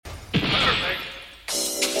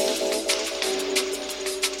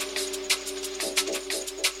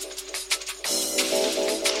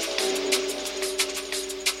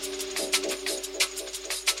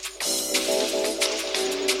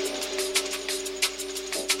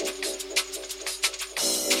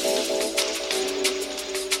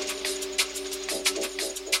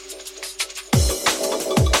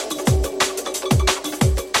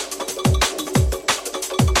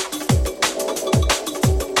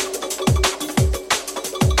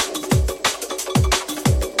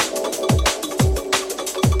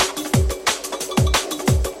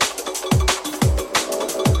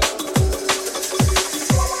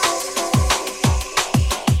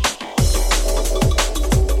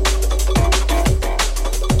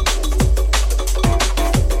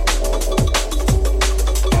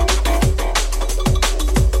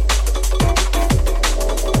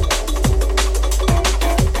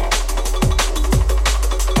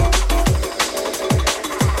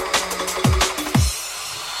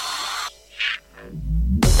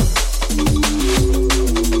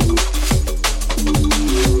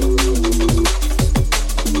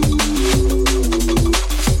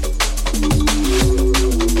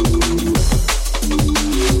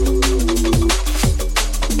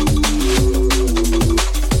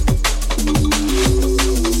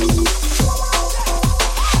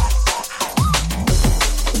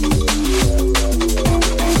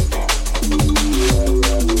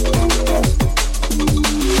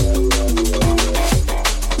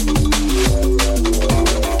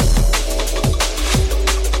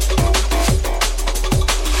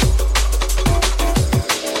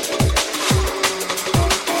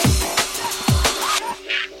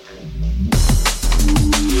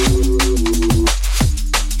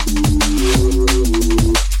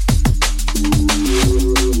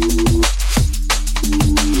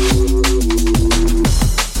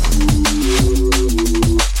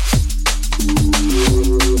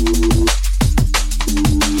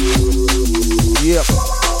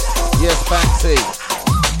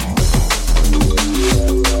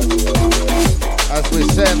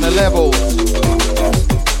levels.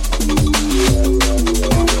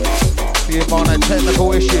 Few minor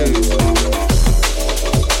technical issues.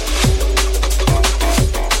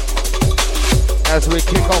 As we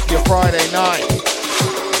kick off your Friday night,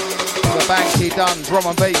 the Banksy Done Drum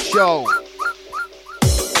and Bass Show.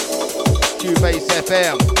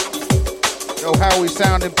 QBASEFM. Yo, how we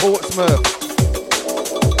sound in Portsmouth.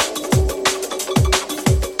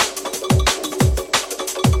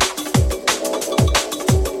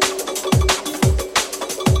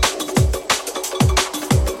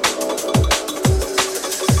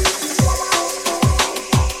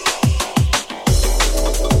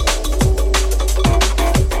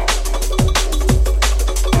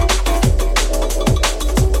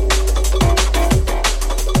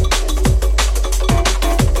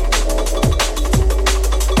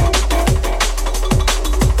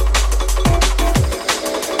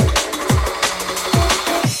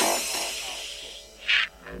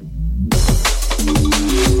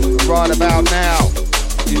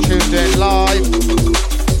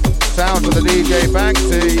 DJ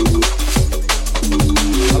Banksy,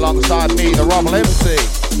 alongside me, the Rubble MC.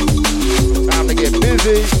 Time to get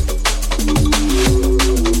busy.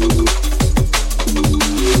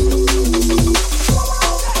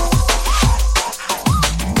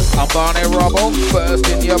 I'm Barney Rubble, first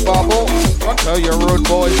in your bubble. Don't tell your rude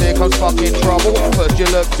boys here comes fucking trouble. First you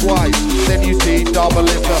look twice, then you see double.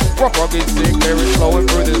 It's the rock is sick, lyrics flowing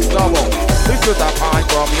through this double. Who stood that pine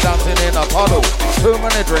from? You dancing in a puddle. Too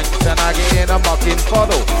many drinks and I get in a mucking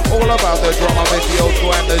fuddle. All about the drama, miss the old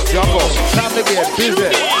school and the jungle. Time to get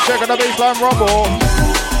busy, check out the baseline rumble.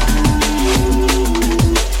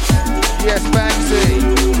 Yes,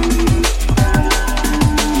 Banksy.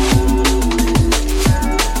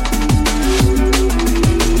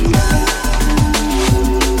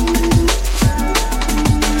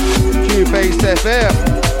 QBASEFM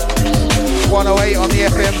 108 on the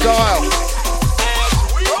FM dial.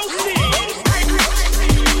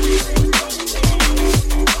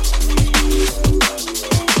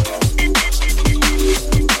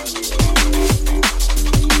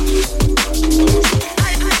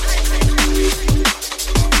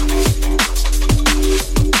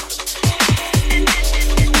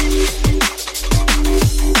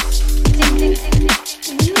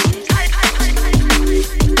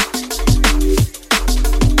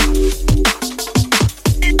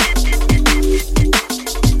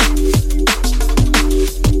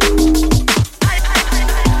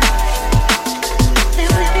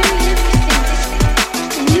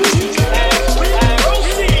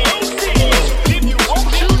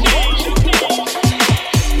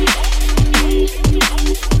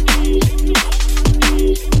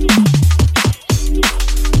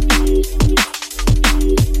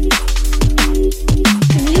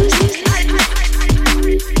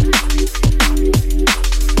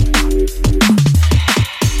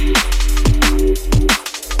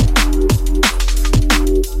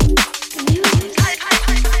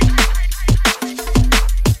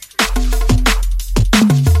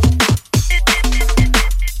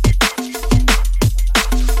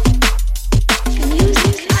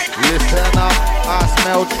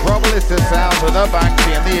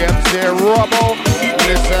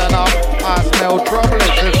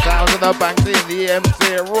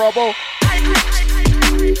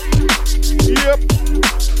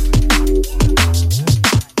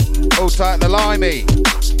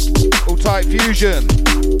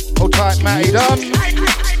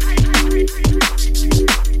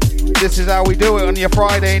 This is how we do it on your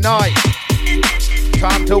Friday night.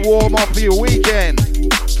 Time to warm up for your weekend.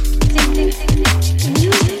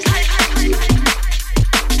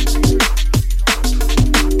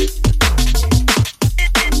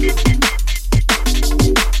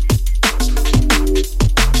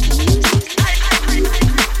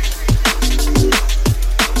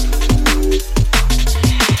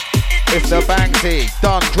 It's the Banksy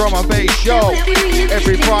Done Drum and Bass Show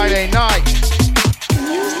every Friday night.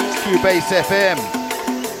 QBASEFM.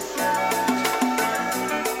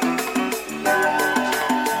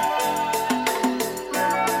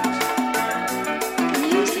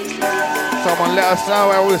 Someone let us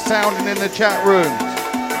know how we're sounding in the chat room.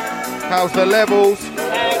 How's the levels?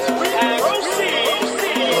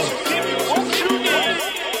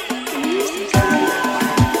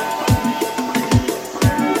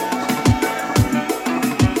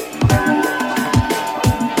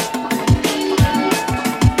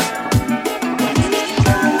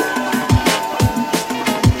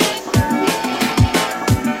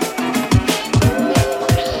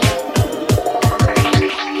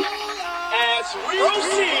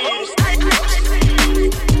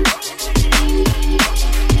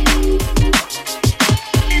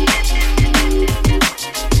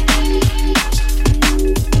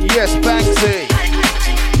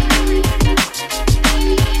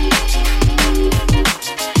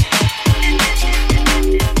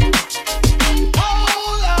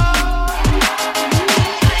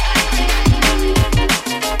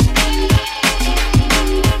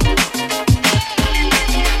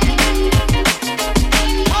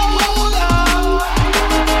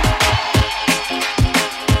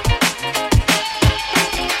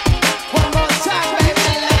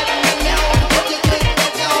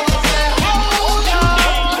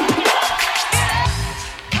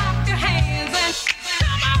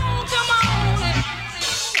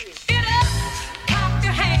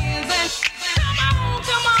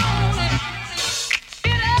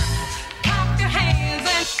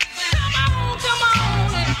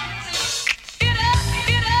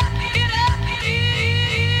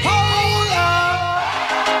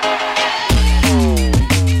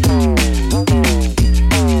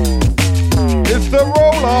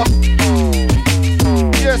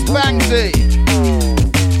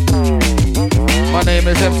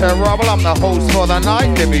 QBASEFM Rubble, I'm the host for the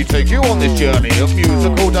night. Let me take you on this journey of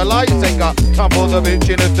musical delights. Ain't got time for the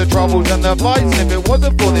bitchiness, the troubles and the fights. If it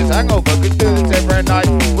wasn't for this hangover, could do this every night.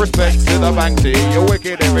 Respect to the Banksy, you're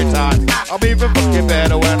wicked every time. I'm even fucking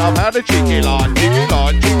better when I've had a cheeky line. Cheeky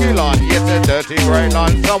line, cheeky line, yes, a dirty great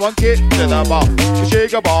line. Someone get to the bar,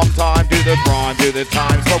 shake a bomb time. Do the crime, do the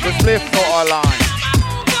time, smoke a spliff, not a line.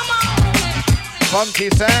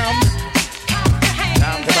 Funky sounds,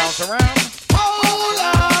 time to bounce around.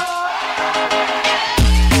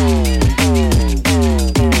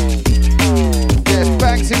 Yes,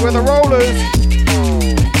 Banksy with the rollers.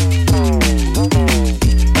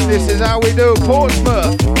 This is how we do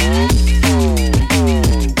Portsmouth.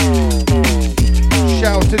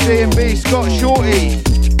 Shout to D&B, Scott Shorty.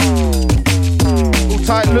 All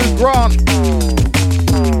tight Luke Grant.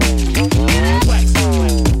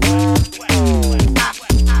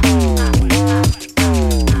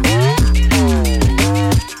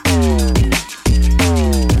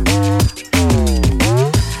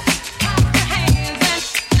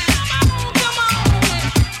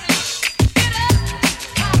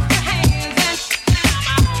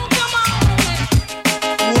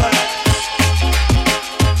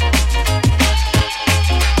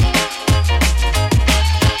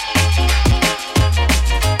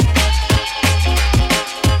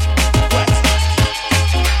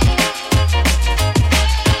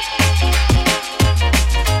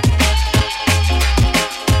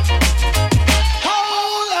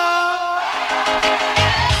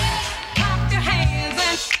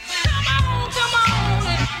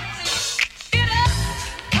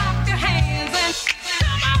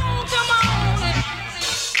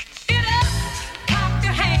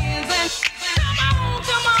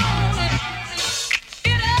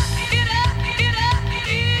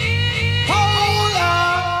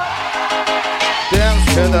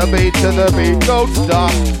 To the beat, don't stop.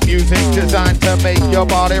 Music's designed to make your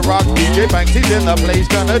body rock. DJ Banksy's in the place,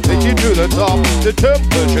 gonna take you to the top. The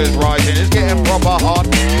temperature's rising, it's getting proper hot.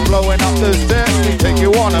 Blowing up the steps, we take you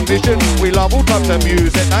on a mission. We love all types of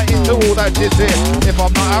music, not into all that dissing. If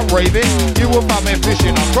I'm not out raving, you will find me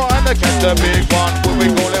fishing. I'm trying to catch the big one, what we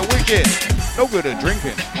call it wicked. No good at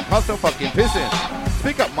drinking, can't stop fucking pissing.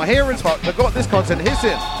 Speak up, my hearing's fucked, I got this constant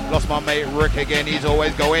hissing. Lost my mate Rick again, he's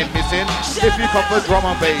always going missing. If you come for drum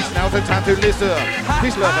and bass, now's the time to listen.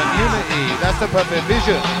 Peace, love and unity, that's the perfect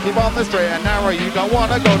vision. Keep on the straight and narrow, you don't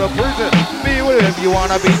wanna go to prison. Be whatever you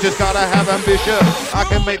wanna be, just gotta have ambition. I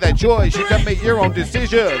can make that choice, you can make your own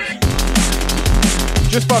decisions.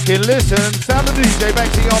 Just fucking listen, sound of DJ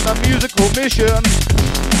Banksy on the musical mission.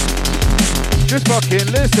 Just fucking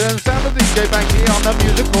listen, sound of DJ Banksy on the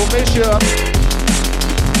musical mission.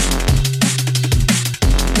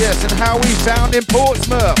 Yes, and how we sound in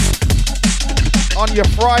Portsmouth on your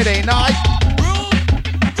Friday night.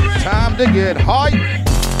 Time to get hype.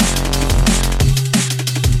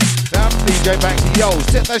 Sound DJ Banksy, yo,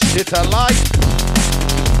 set the shit alight.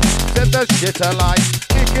 Set the shit alight.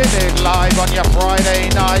 Kicking it live on your Friday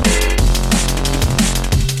night.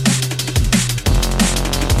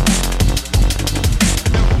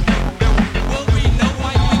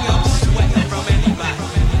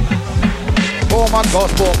 All my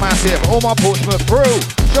gospel massive, all my Portsmouth crew.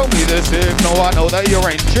 Show me the signal, I know that you're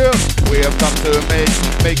ancient. We have come to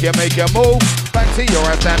make you move. Banksy, you're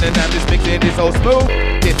outstanding and this mixing is so smooth.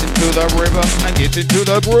 Get into the rhythm and get into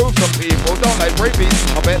the groove. Some people don't like breakbeats,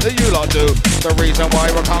 I bet that you lot do. The reason why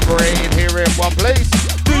we're congregating here in one place.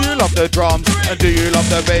 Do you love the drums and do you love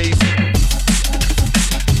the bass?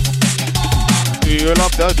 Do you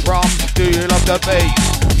love the drums, do you love the bass?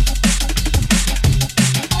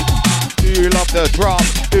 Do you love the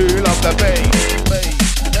drums? Do you love the bass? Bass,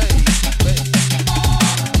 bass, bass.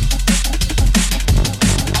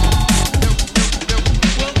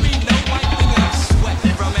 Will be no wiping of sweat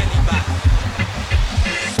from anybody.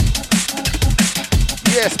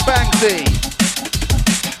 Yes, Banksy.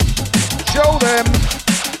 Show them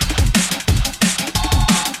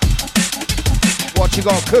what you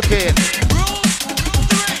got cooking.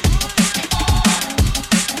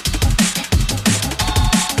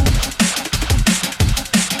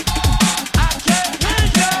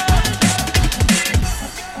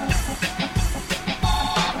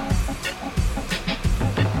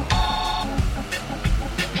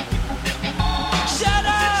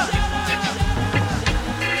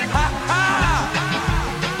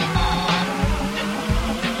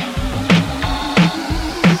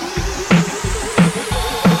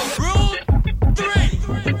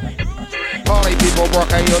 Rebel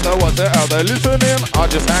rock, hey, you're the ones that out there listening. I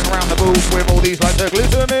just hang around the booth with all these lights that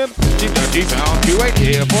glistening. Deep dirty sound, you ain't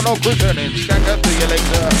here for no christening. Skank up to you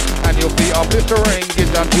later, and your feet are blistering.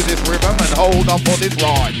 Get down to this rhythm and hold on for this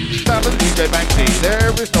ride. Sound of DJ Banksy,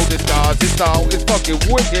 there is no disguise. His style is fucking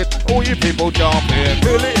wicked. All you people jump in,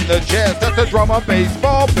 feel it in the chest. That's the drum and bass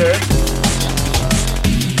bombing.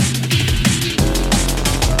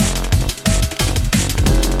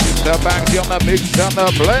 The Banksy on the mix and the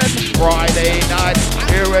blend. Friday night,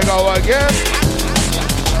 here we go again.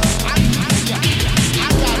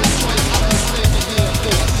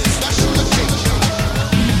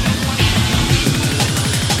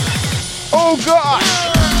 Oh gosh!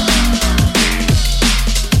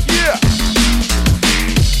 Yeah!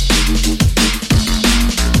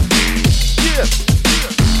 Yes!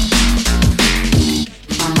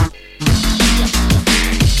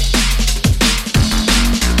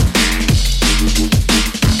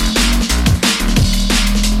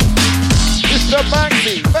 The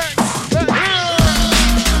Banksy,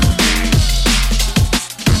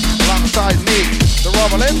 alongside me, the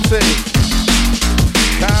Rubble MC.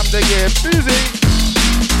 Time to get busy.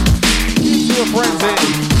 Into a frenzy.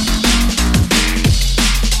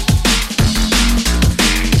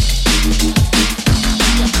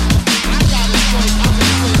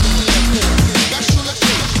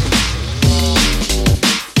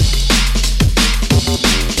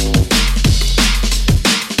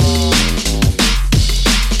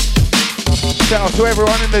 Shout out to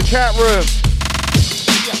everyone in the chat room.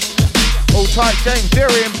 All tight, James,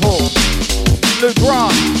 Jerry and Paul. Luke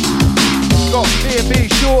Grant. Got D&B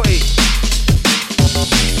Shorty.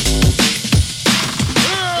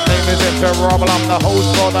 My name is Mr. Rubble, I'm the host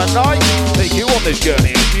for the night. Take you on this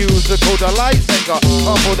journey of musical delights. Ain't got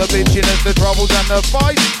time for the bitchiness, the troubles and the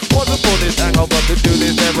fights. Wasn't for this hangover to do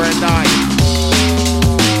this every night.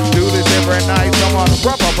 Do this every night. Someone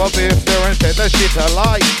wrap up a biff there and set the shit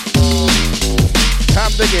alight.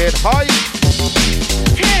 Time to get hype.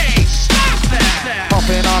 Hey, stop that!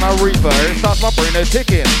 Hopping on a reaper, it starts my brain a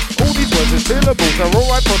ticking. All these words and syllables are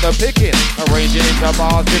alright for the picking. Arranging into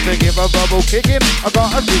bars just to give a bubble kicking. I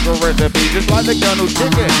got a secret recipe just like the Colonel's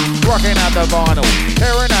chicken. Rocking out the vinyl,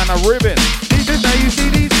 tearing out a ribbon. Jesus, now you see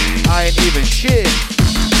these? I ain't even shit.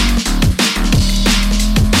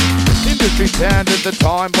 Industry standard, the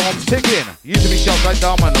time bomb's ticking. Used to be shops like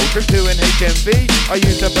Domino, Trip 2 and HMV. I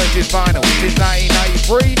used to purchase vinyl since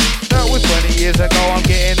 1993. That was 20 years ago, I'm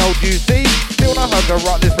getting old, you see. Still know how to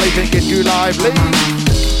rock this place and get you lively.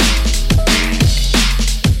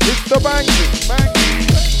 It's the Banksy,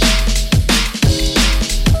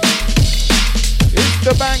 It's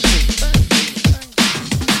the Banksy.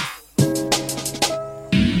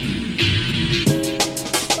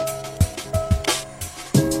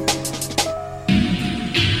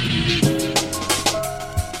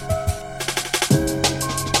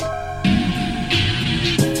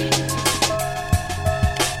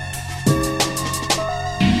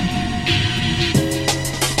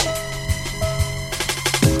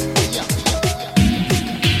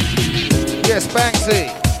 Yes,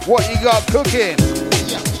 Banksy, what you got cooking?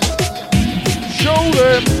 Show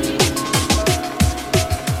them.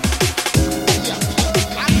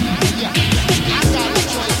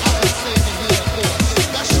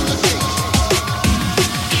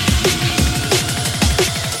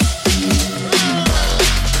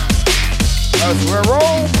 As we're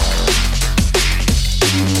all.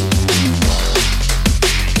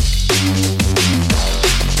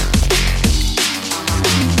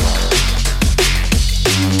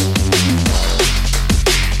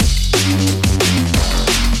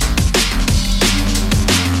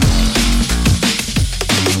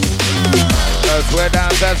 We're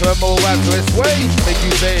down, as we move, as we sway. Make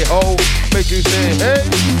you say ho, make you say hey.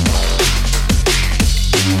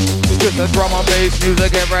 It's just a drum and bass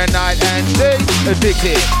music every night and day.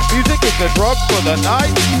 Addicted, music is the drug for the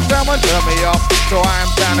night. Someone turn me up, so I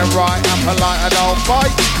am standing right. I'm polite, I don't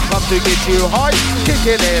fight. Come to get you hype,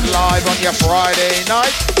 kicking it live on your Friday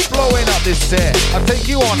night. Blowing up this set, I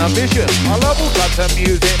take you on a mission. I love all types of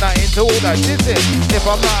music, not into all that dissing. If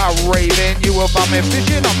I'm not a raving, you will find me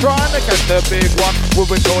fishing. I'm trying to catch the big one,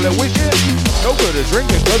 what we call it wishing. No good at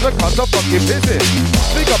drinking, cause I can't stop fucking pissing.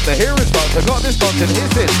 Speak up the hearing spots, I got this constant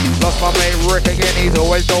hissing. Lost my mate Rick again, he's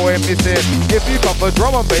always going missing. If you come for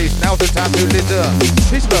drum and bass, now's the time to listen.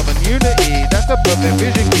 Peace, love and unity, that's the perfect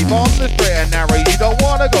vision. Keep on the straight and narrow, you don't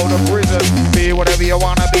wanna go to prison. Be whatever you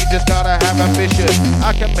wanna be, just gotta have ambition.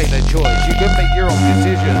 I can make the choice, you can make your own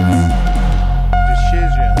decision.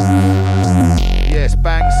 Yes,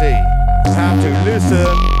 Banksy, time to listen.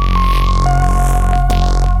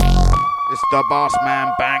 It's the boss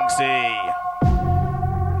man Banksy.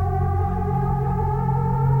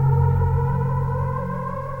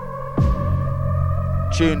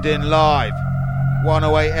 tuned in live.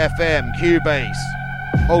 108 FM, QBase.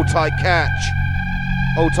 Hold tight catch.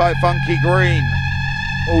 Hold tight funky green.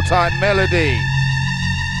 Hold tight melody.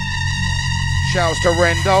 Shouts to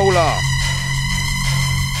Rendola.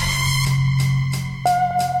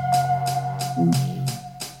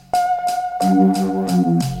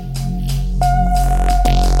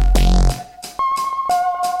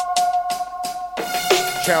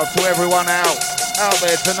 Shouts to everyone out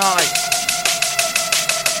there tonight.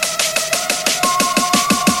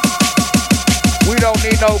 We don't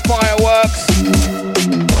need no fireworks.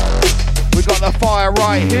 We got the fire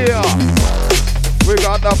right here. We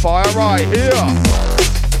got the fire right here.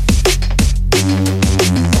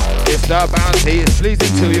 It's the Banksy, it's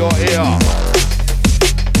pleasing to your ear.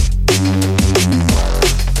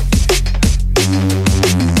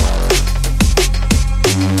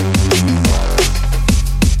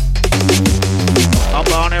 I'm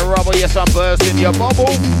burning rubble, yes I'm bursting your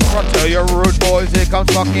bubble. Run to your rude boys, here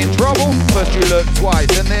comes fucking trouble. First you look twice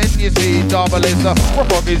and then you see double. It's a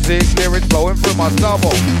rocky sick lyrics flowing through my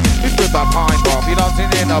stubble. It's with that pine drop, you're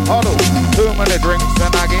dancing in a puddle. Too many drinks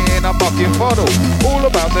and I get in a fucking puddle. All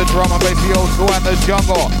about the drum and bass, the old school and the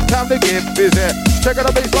jungle. Time to get busy, check out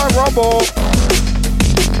the bassline rumble.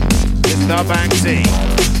 It's the Banksy.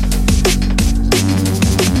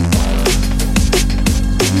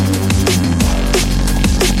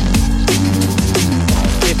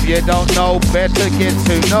 If you don't know, better get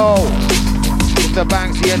to know. It's the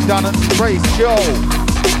Banksy and Dun and Trace show.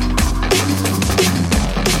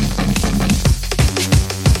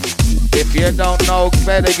 If you don't know,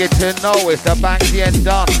 better get to know. It's the Banksy and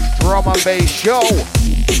Dun drum and bass show.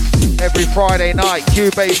 Every Friday night,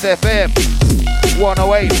 QBASEFM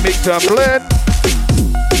 108 Mix and Blend.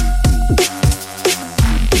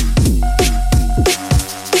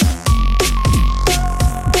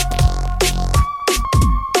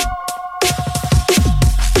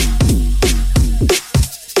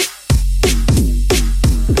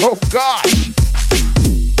 Oh gosh!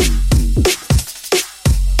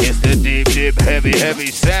 It's the deep, deep, heavy, heavy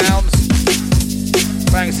sounds.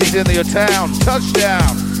 Banksy's in your town.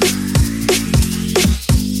 Touchdown!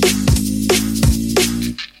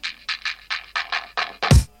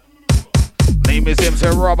 Name is MC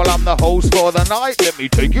Rubble, I'm the host for the night. Let me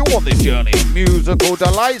take you on this journey of musical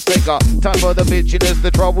delights. Take a time for the bitchiness, the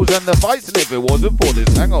troubles and the fights. And if it wasn't for this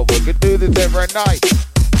hangover, could do this every night.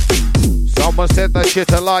 Someone set the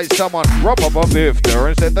shit alight. Someone rub up a bifter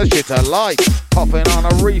and set the shit alight. Puffing on a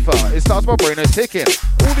reefer, it starts my brain a ticking.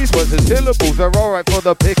 All these words and syllables are alright for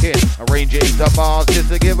the picking. Arrange it into bars just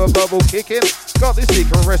to give a bubble kicking. Got this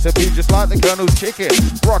secret recipe just like the Colonel's chicken.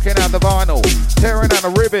 Rocking out the vinyl, tearing out the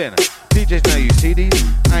ribbon. DJs know you see these,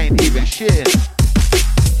 I ain't even shitting.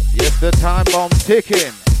 Yes, the time bomb's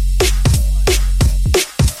ticking.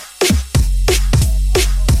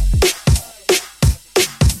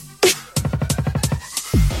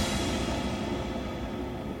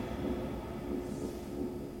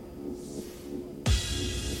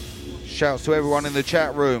 Shouts to everyone in the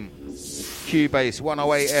chat room. QBase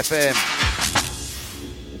 108 FM.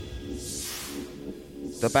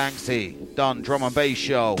 The Banksy Dun Drum and Bass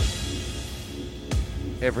Show.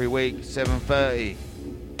 Every week, 7:30.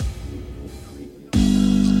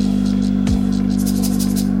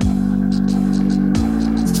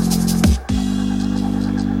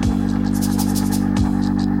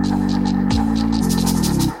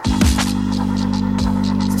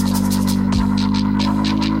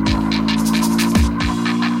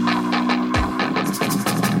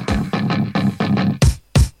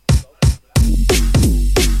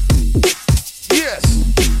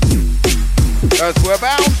 As we're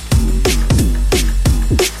bound.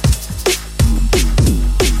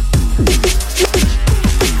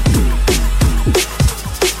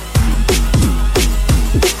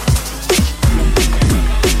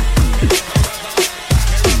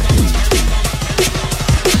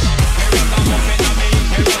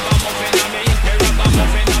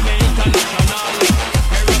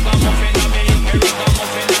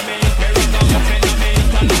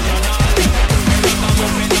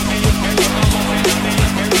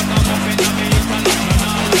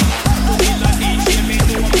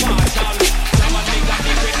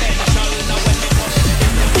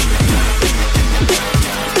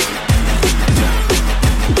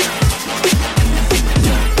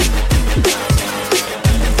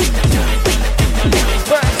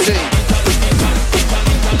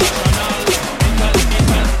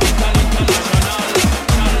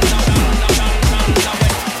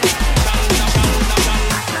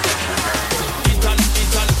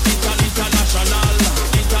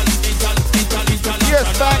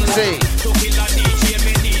 Banksy.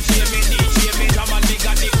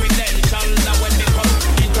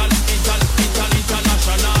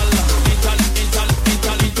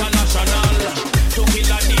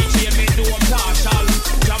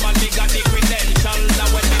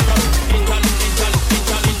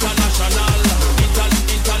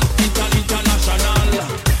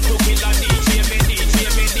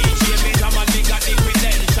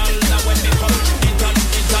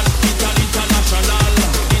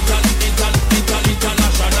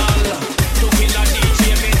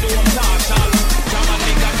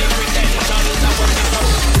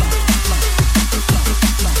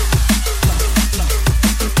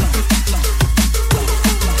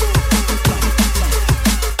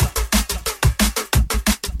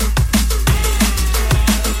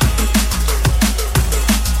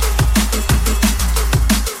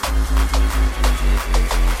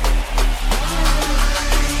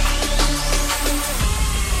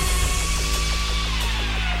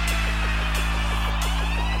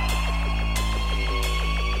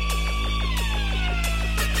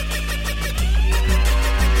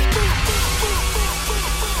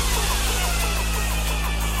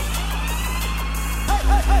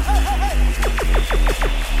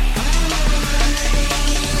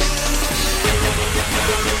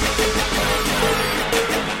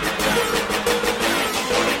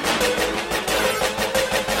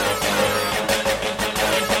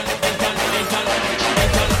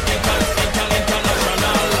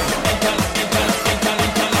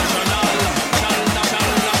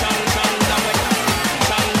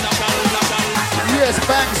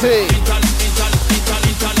 Banksy.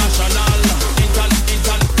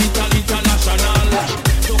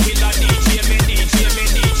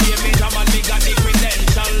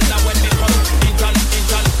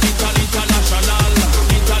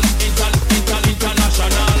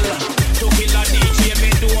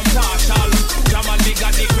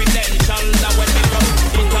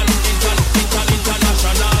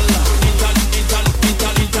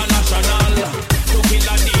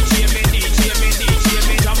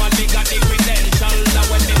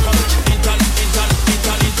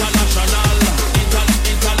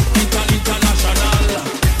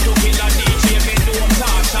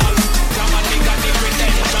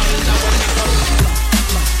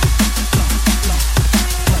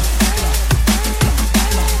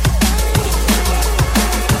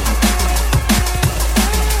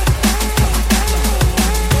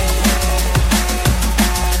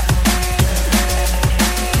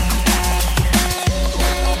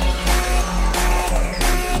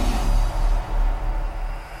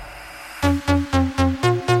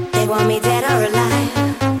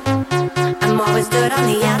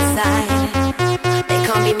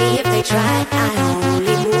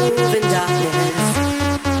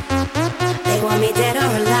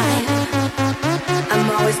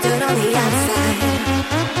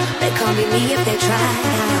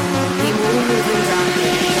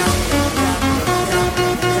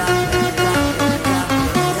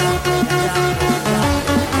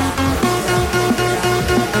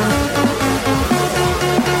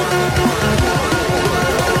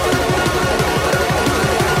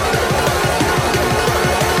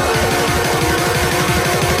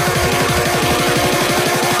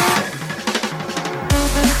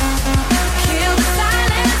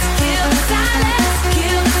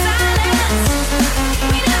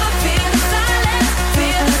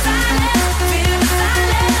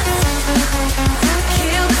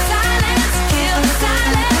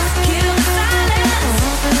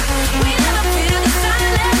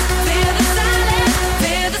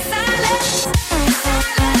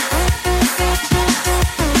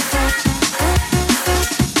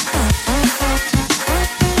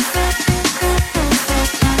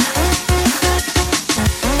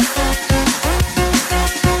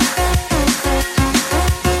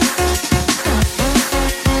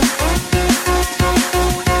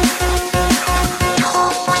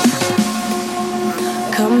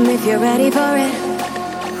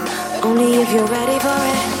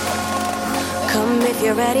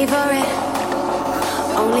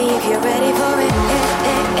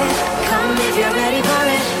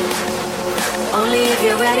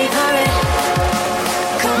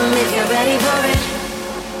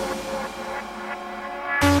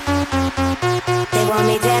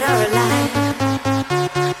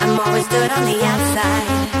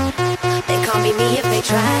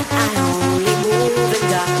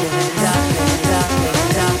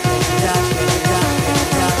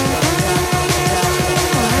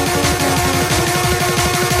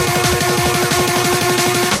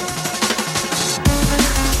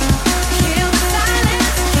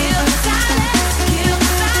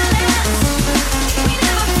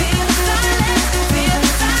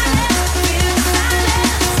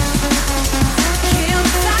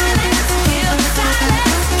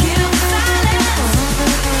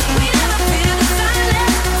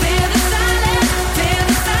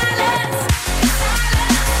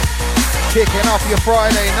 Kicking off your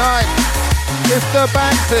Friday night, Mr.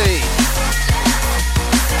 Banksy.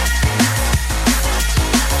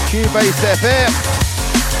 QBASEFM.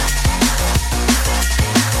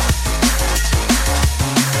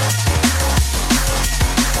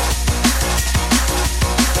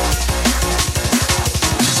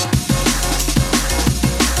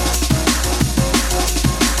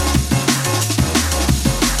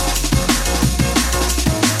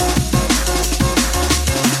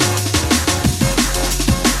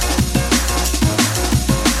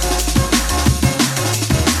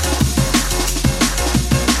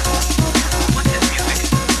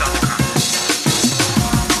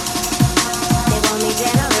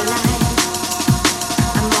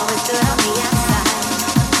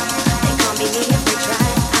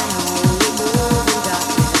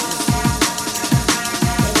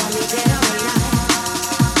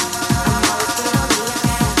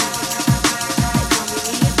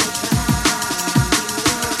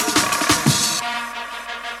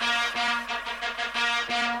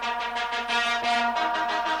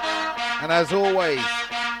 And as always,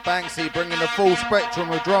 Banksy bringing the full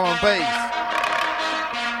spectrum of drum and bass.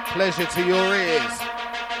 Pleasure to your ears.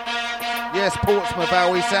 Yes, Portsmouth,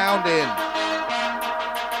 how we sounding?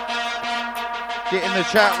 Get in the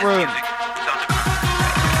chat room.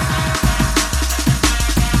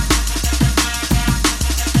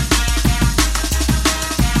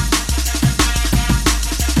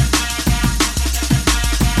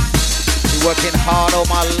 working hard all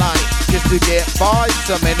my life just to get by.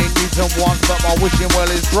 So many needs and wants, but my wishing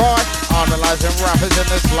well is dry. Analysing rappers in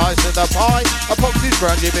the slice of the pie. Epoxy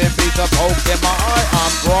scrunchie bit piece of poke in my eye.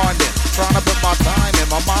 I'm grinding, trying to put my time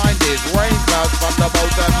in. My mind is rain clouds,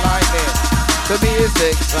 thunderbolts and lightning. To me it's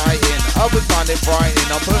exciting, others find it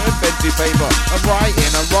frightening. I'm putting pen to paper and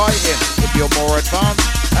writing. If you're more advanced,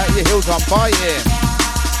 at your heels I'm biting.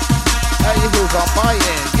 At your heels I'm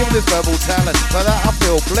biting. Give me this verbal talent, for that I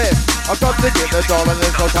feel blessed. I've got to get the dollar,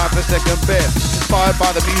 there's no time for second best. Inspired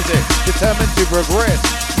by the music, determined to progress.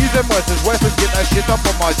 Using words as weapons, get that shit up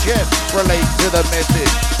on my chest. Relate to the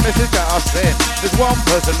message that I send. There's one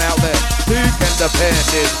person out there who can depend.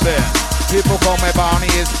 It's Ben. People call me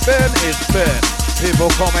Barney, it's Ben, it's Ben. People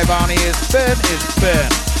call me Barney, it's Ben, it's Ben.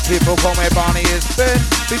 People call me Barney, it's Ben.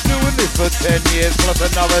 Been doing this for 10 years plus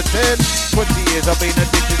another 10. 20 years I've been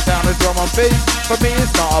addicted down to drum and bass. For me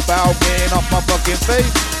it's not about getting off my fucking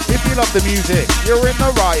face. If you love the music, you're in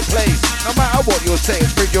the right place. No matter what you're saying,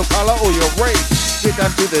 spread your colour or your race. Get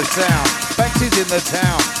down to the sound, Banksy's in the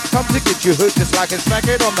town. Come to get you hooked just like a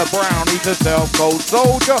smackhead on the brown. He's a self-cold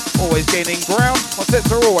soldier, always gaining ground. My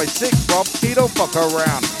sets are always sick, Bob, he don't fuck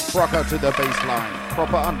around. Rock out to the baseline,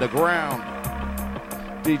 proper underground.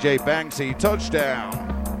 DJ Banksy, touchdown.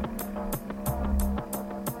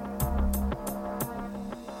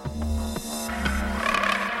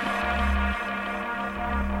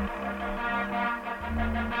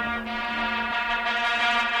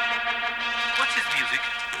 What's his music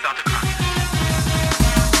without the concept?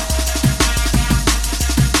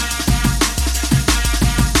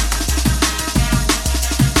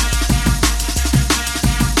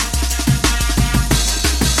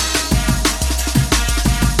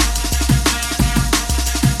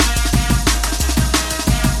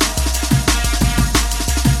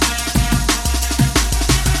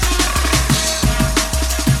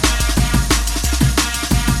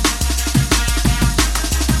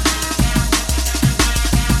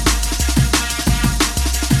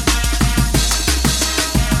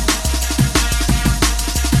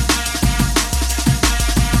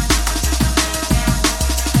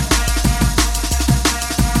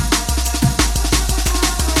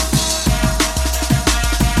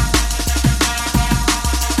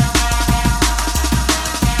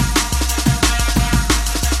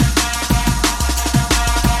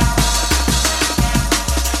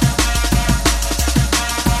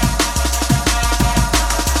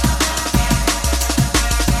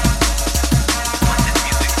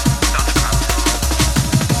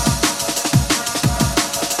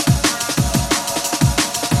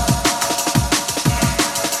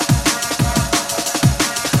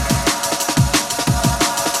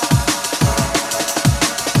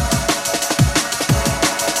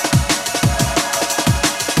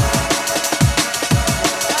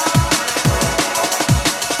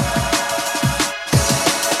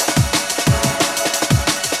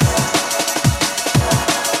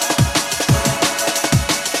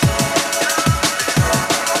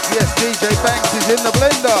 In the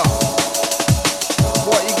blender.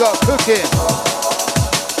 What you got cooking?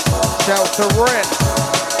 Shout to Ren.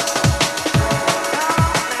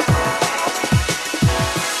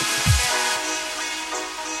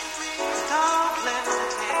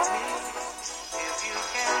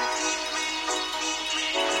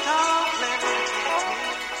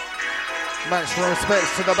 Maximum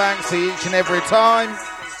respects to the Banksy each and every time.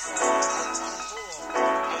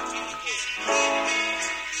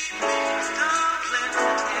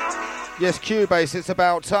 Yes, QBase, it's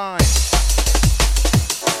about time.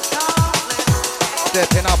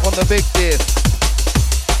 Stepping up on the big disc.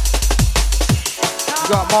 You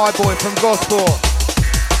got my boy from Gosport.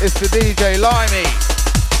 It's the DJ LIMEY.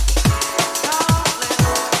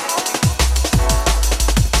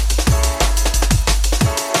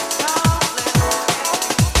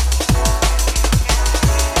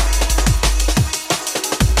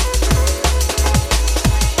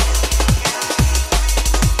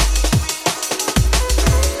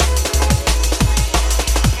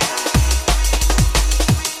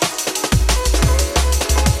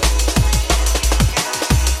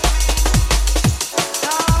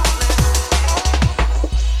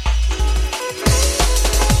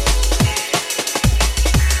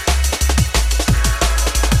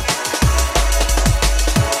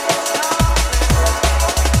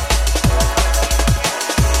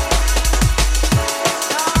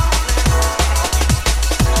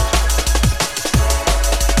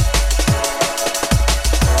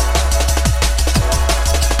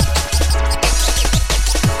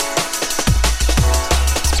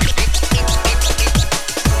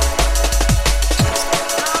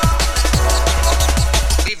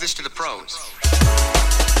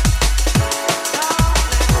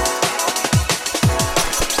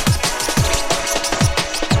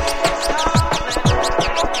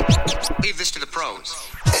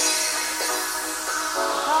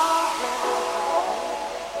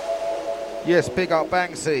 Yes, big up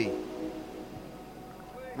Banksy.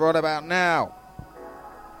 Right about now.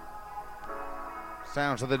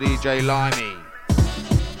 Sounds of the DJ Limey.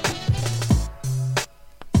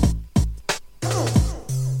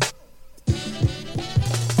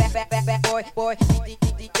 Boy,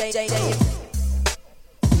 DJ.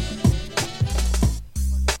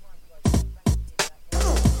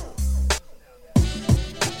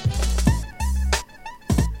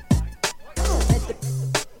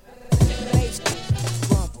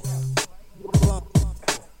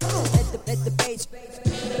 Let the bass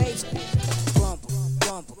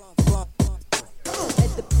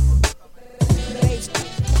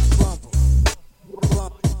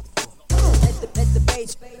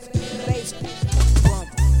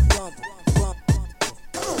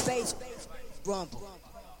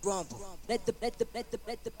rumble. Let the bass rumble.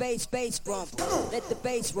 Let the bass rumble. Let the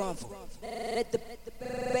bass rumble. Let the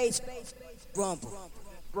bass rumble. Let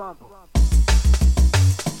the bass rumble.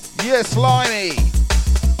 Yes, Limey.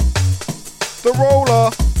 The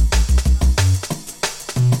roller.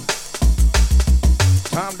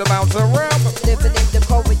 Time to bounce around. Living in the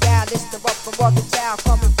corridor, list of up from walking down,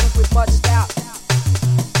 coming through with much style.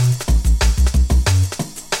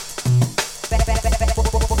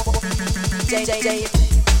 DJ.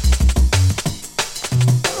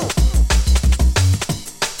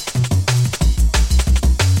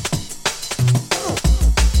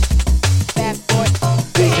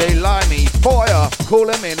 DJ Limey, fire, call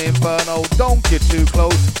him in Inferno, don't get too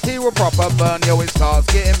close, he will proper burn, yo, it starts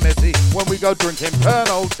getting messy, when we go drinking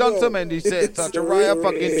Perno, done so many sets, such a riot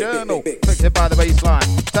fucking journal, affected by the baseline,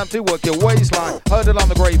 time to work your waistline, heard it on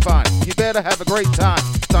the grapevine, you better have a great time,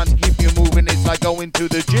 time to keep you moving, it's like going to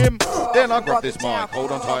the gym, then I grab this mic,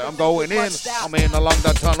 hold on tight, I'm going in, I'm in along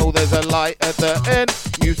the tunnel, there's a light at the end,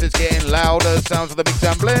 music's getting louder, sounds of the mix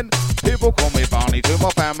and blend, people call me Barney, to my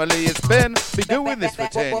family it's Ben, been doing this for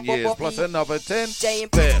 10 years, plus another 10,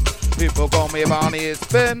 Ben, people call me Barney, it's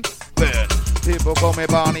Ben, people call me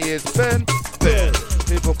Barney, it's Ben,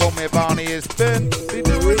 people call me Barney, it's Ben, been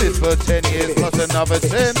doing this for 10 years, plus another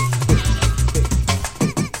 10,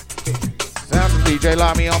 sound of DJ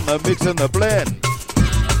Limey on the mix and the blend,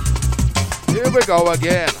 here we go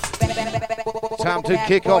again, time to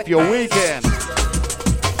kick off your weekend.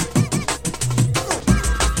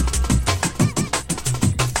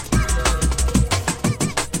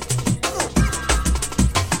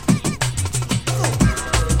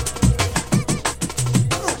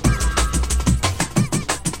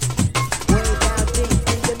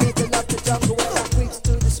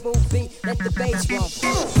 Let the bass rumble.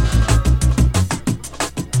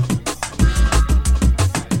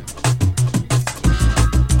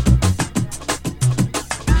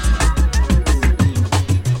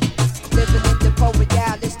 Living in the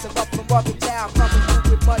corridor, list of up from walking down, coming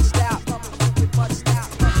through with much style.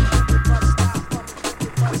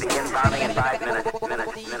 We begin bombing in 5 minutes.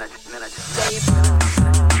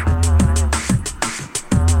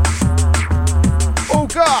 Oh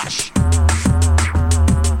gosh!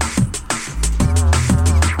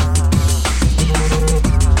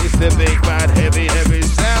 The big bad heavy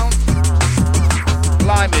sound.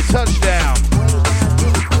 Limey touchdown.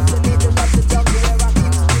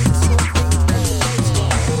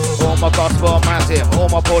 All my gospel massive, all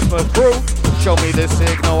my Portsmouth crew. Show me the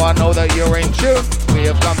signal, I know that you're in tune. We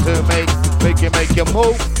have come to make you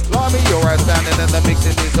move. Limey, you're outstanding and the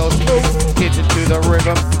mixing is so smooth. Get into the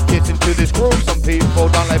rhythm, get into this groove. Some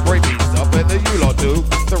people don't like breakbeats, I bet that you lot do.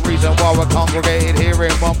 The reason why we're congregated here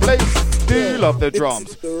in one place. Do you love the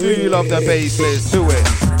drums? Do you love the bass? Let's do it.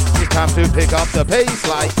 It's time to pick up the pace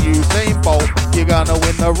like Usain Bolt. You're gonna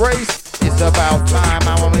win the race. It's about time,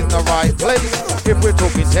 I'm in the right place. If we're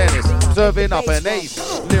talking tennis, serving up an ace.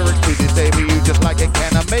 Lyrics to disable you just like a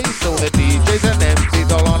can of mace. All the DJs and MCs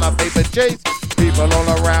all on a paper chase. People all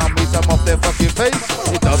around me, some off their fucking face.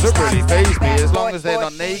 It doesn't really faze me as long as they're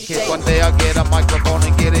not naked. One day I'll get a microphone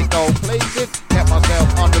and get it gold plated. Kept myself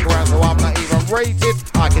underground so I'm not even rated.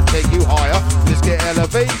 I can take you higher, let's get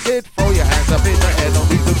elevated. Throw your hands up in the air, no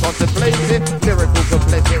need to contemplate it. Lyrical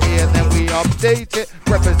complexity and then we update it.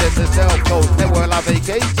 Represent the self coast, then will I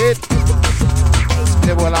vacate it.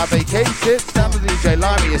 Then will I vacate it. Sound of DJ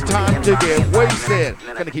Limey, it's time to get wasted.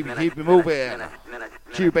 Gonna keep you moving.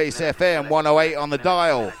 QBASEFM 108 on the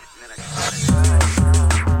dial.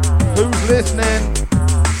 Who's listening?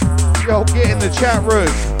 Yo, get in the chat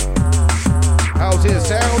room. How's it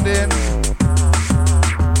sounding?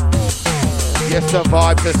 Yes, the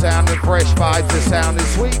vibes are sounding fresh, vibes are sounding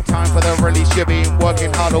sweet. Time for the release, you've been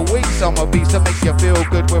working hard all week. Summer beats to make you feel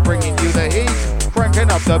good, we're bringing you the heat.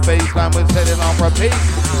 Cranking up the bassline, we're setting on repeat.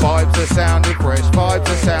 Vibes are sounding fresh, vibes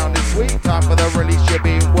are sounding sweet. Time for the release, you've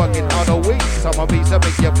been working hard all week. Summer beats that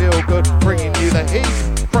make you feel good, bringing you the heat.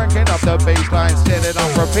 Cranking up the bassline, setting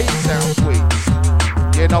on repeat. Sounds sweet.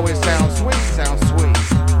 You know it sounds sweet, sounds sweet.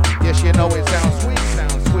 Yes, you know it sounds sweet,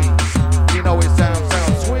 sounds sweet. You know it sounds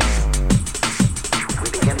sweet.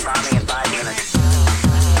 We begin bombing in 5 minutes.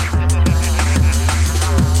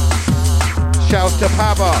 Shouts to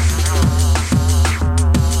Pava.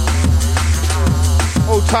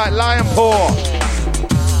 Hold tight, Lion Paw.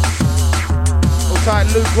 Hold tight,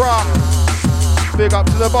 Luke Rock. Big up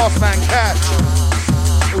to the boss man, Catch.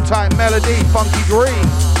 Hold tight, Melody, Funky Green.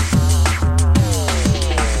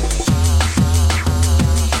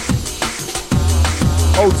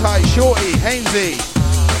 Hold tight, Shorty, Hainsey.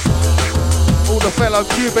 All the fellow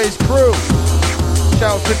Cubase crew.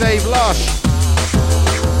 Shouts to Dave Lush.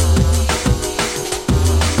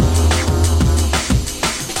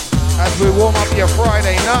 As we warm up your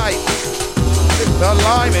Friday night, it's the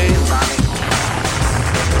Limey.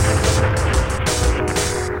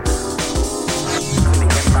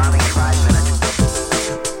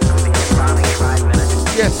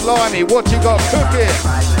 Yes, Limey, what you got cooking?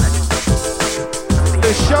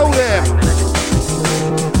 Let's show them.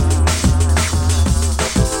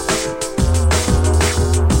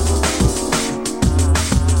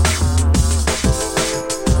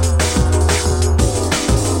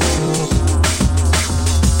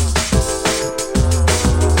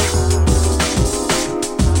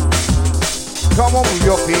 Come on with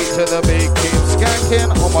your feet to the big kid skanking.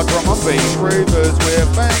 On my drum and bass ravers we're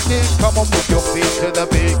banking. Come on with your feet to the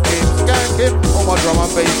big kid skanking. On my drum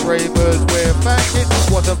and bass ravers we're banking.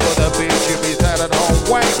 Wasn't for the beat, you be sat at home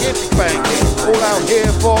wanking, banking. All out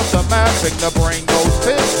here for the magic, the brain goes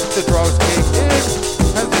pit. The drugs kick in.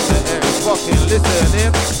 Hands in the air, fucking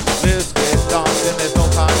listening. Let's get dancing, there's no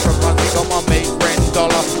time for running. Got my mate Ren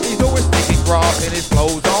Dollar. He's always sticking grass and his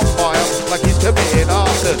clothes on fire. Like he's committed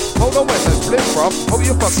arson. Hold on, where's the split from? Hope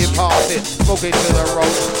you fucking pass it. Smoke it to the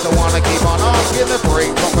road. Don't wanna keep on asking the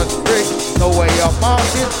break from a street. No way of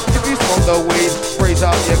marking. If you smoke the weed, raise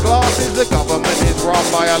up your glasses. The government is run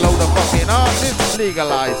by a load of fucking artists.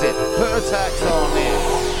 Legalize it. Put a tax on it.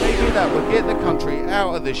 Maybe that would get the country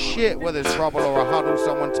out of the shit where there's trouble or a huddle,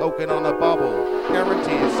 someone toking on a bubble.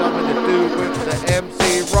 Guarantee it's something to do with the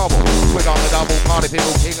MC Rubble. Quick on the double, party people,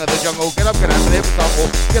 king of the jungle. Get up, get out, and live a tumble.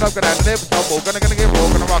 Get up, get out, and live a tumble. Gonna get raw,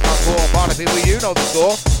 gonna rock on core. Party people, you know the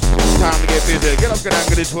score. Time to get busy. Get up, get out,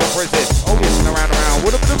 get into a prison. Oh yes, and around.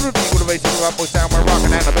 With a bass in the rap boy sound, we're rocking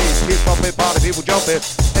and the bass. Keep bumping, party people jumping.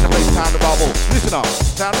 In the place, time to bubble. Listen up,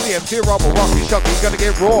 sound of the MC Rubble. Rocking, shocking, gonna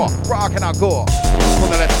get raw. Rocking our core. From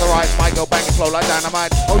the left to the right, might go banging slow like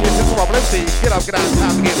dynamite. Oh yes, it's the Rubble MC. Get up, get out,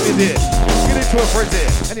 time to get busy. Get into a prison.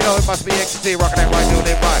 And you know it must be ecstasy, rocking it right, doing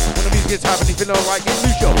it right. When the music gets happening, you feel alright, get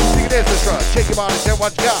loose, yo. Think it is the strut. Shake your body, tell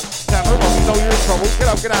what you got. Sound of the Rubble, you know you're in trouble. Get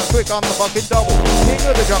up, get out, quick on the fucking double. King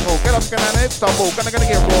of the jungle, get up, get out, and stumble. Gonna get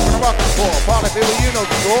raw, gonna rock and core. Party people, you know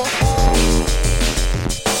the score.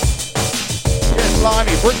 Yes,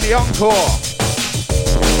 Limey, bring the encore.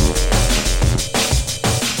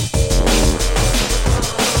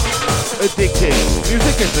 Addicted.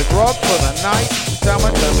 Music is the drug for the night.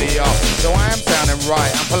 Someone turn me up, so I am sounding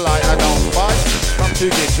right. I'm polite, I don't fight. Come to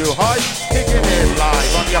get you high. Kicking it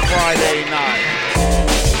live on your Friday night.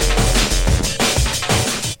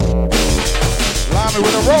 Limey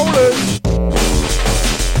with the rollers.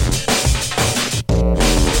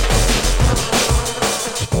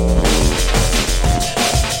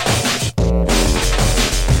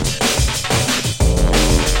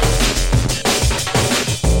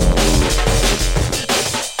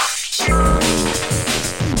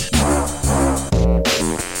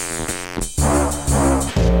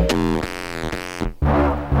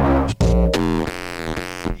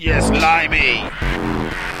 Limey.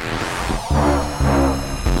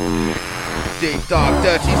 Deep, dark,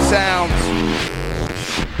 dirty sounds.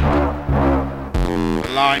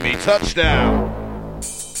 Limey, touchdown.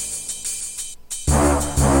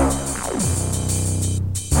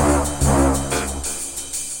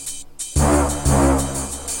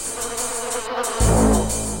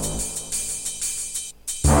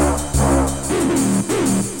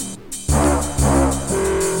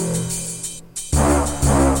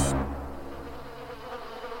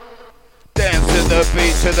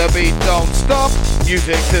 To the beat, don't stop.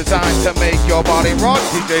 Music designed to make your body rock.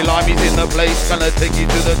 DJ Limey's in the place, gonna take you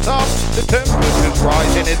to the top. The temperature's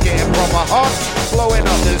rising, it's getting from my heart. Blowing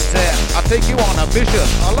up the set, I'll take you on a mission.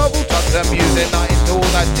 I love all touch the music, not into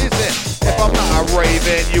all that dissing. If I'm not a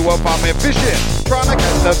raven, you a bumming fishing. Trying to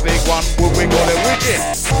catch the big one, we call it wicked.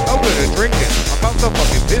 I'm good at drinking, I come to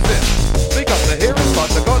fucking pissing. Speak up the hearing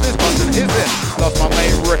spots, I got this button hissing. Lost my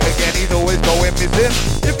mate Rick again, he's always going missing.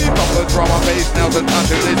 If you come for drum and bass, now's the time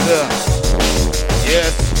to listen.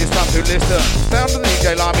 Yes, it's time to listen. Sound of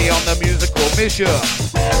DJ Limey on the musical mission.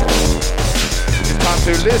 It's time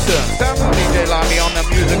to listen. Sound of DJ Limey on the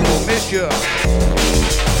musical mission.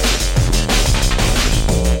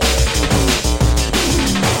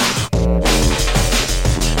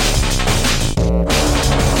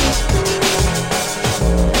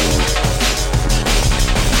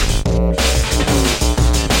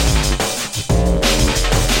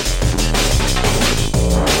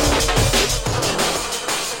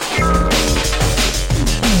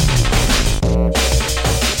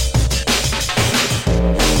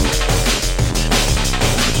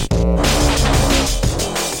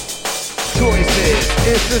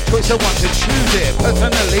 It's the choice I want to choose it.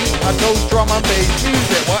 Personally, I chose drum and bass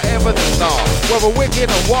music, whatever the style, whether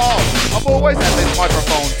wicked or wild. I've always had this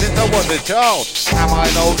microphone since I was a child. Am I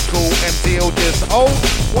an old school MC or just old?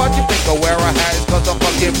 Why do you think I wear a hat? It's cause I'm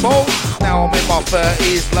fucking bold. Now I'm in my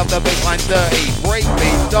 30s, love the big line dirty. Break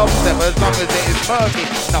beat, dubstep, as long as it is murky.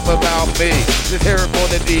 Enough about me, just hear it for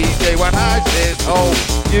the DJ. When I say oh,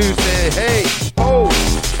 you say hey, oh,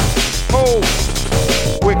 oh,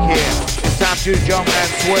 wicked. Time to jump and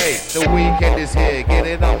sway. The weekend is here, get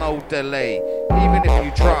it on no delay. Even if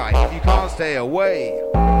you try, you can't stay away.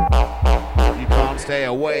 You can't stay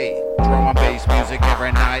away. Drum and bass music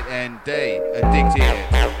every night and day. Addicted.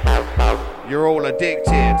 You're all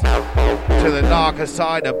addicted to the darker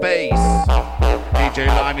side of bass. DJ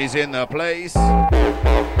Limey's in the place.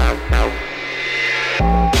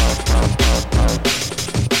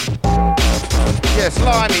 Yes,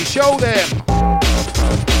 Limey, show them.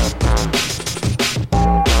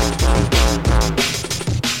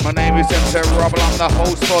 My name is LIMEY RUBBLE, I'm the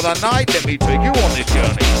host for the night. Let me take you on this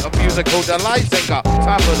journey of musical delight. Singer,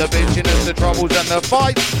 time for the bitchiness, the troubles and the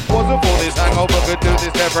fights. Wasn't for this hangover, could do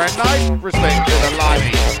this every night. Respect to the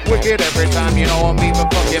Limey, wicked every time. You know I'm even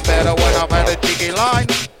fucking better when I've had a cheeky line.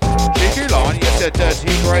 Cheeky line, yes, a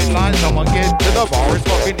dirty great line. Someone get to the bar, it's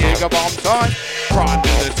fucking Jaeger bomb time. Prime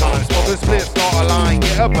to the time, smoke a split's not a line.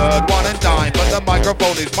 Get a bird, one and dime, but the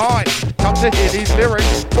microphone is mine. Come to hear these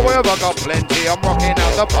lyrics, boy have I got plenty. I'm rocking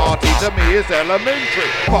out the party, to me it's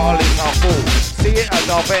elementary. Bottle is not full, see it as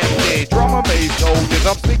I've empty. Drum and bass soldiers,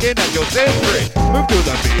 I'm speaking at your century. Move to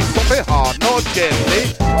the beat, stop it hard, not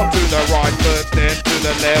gently. Up to the right foot, then to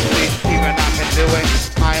the lefty. Even I can do it,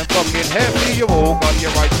 I am fucking heavy. You've all got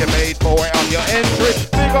your right, you made for it on your entry.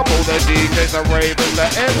 Big up all the DJs, the ravens, the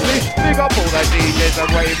MC. Big up all the DJs, the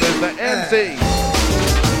ravens, the MC.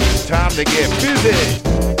 Time to get busy.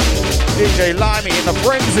 DJ Limey in the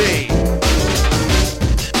frenzy.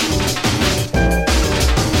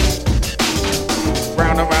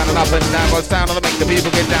 Round and round and up and down, got sound on the make the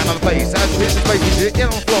people get down on the place. As we hit the space, you get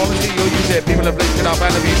on the floor and see you use it. People have linked it up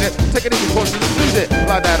and abuse it. Take it in your course and lose it.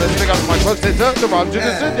 Like that, as big up my processor, the run to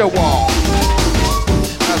the studio wall.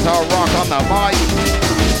 That's how I rock on the mic.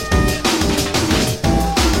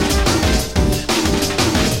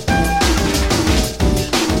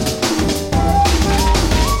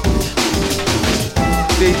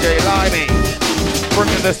 DJ Limey,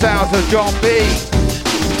 bringing the sounds of John B.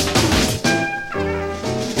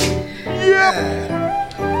 Yep.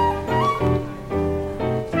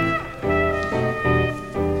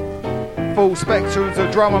 Full spectrums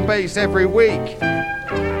of drum and bass every week.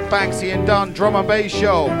 Banksy and Dunn Drum and Bass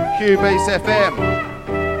Show. QBASEFM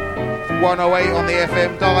 108 on the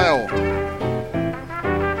FM dial.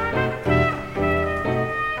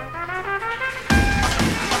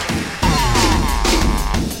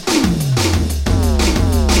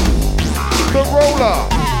 The roller.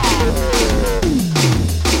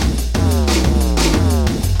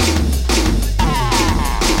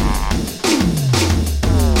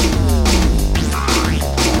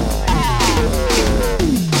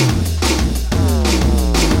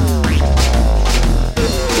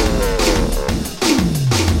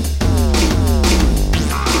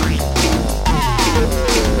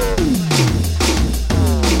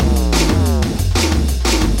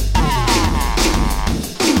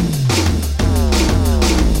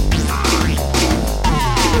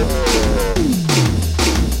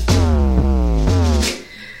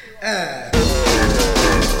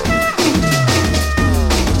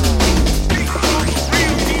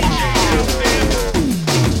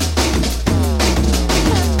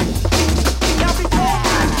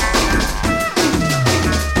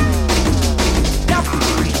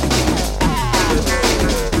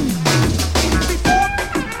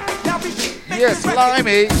 Yes,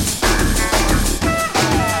 Limey.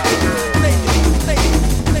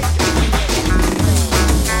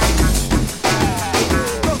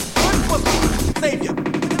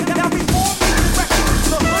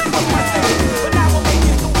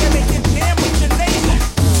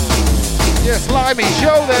 Yes, Limey,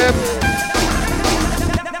 show them.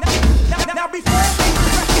 Now before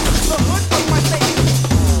the hood was my nation.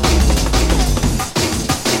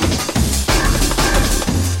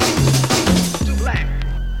 Too black,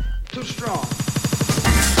 too strong.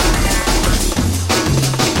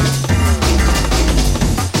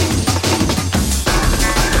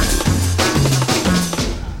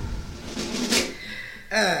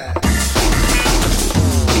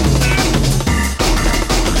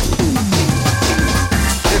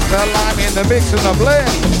 Limey in the mix and the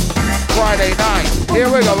blend. Friday night,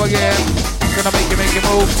 here we go again. Gonna make you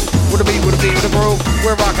move. With a beat, with a groove.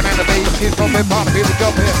 We're rocking and the bass keeps bumping. Part of people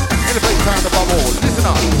jump here. In the place time to bubble. Listen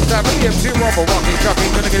up. Time for the MC Rumble, rocking,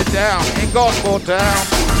 chucking. Gonna get it down in Gospel Town.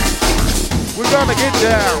 We're gonna get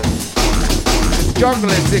down. It's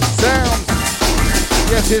juggling 6 sounds.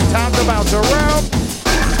 Yes, it's time to bounce around.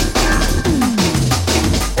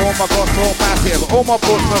 Oh my God, so massive. Oh my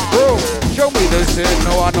Portsmouth crew. Show me the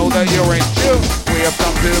signal, I know that you're in tune. We have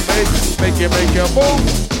come to make you move.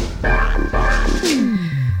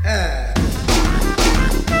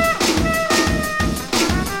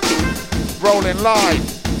 Rolling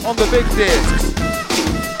live on the big discs.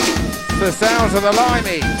 The sounds of the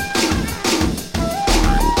Limey.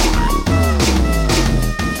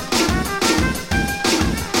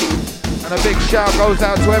 And a big shout goes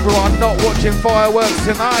out to everyone not watching fireworks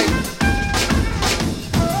tonight.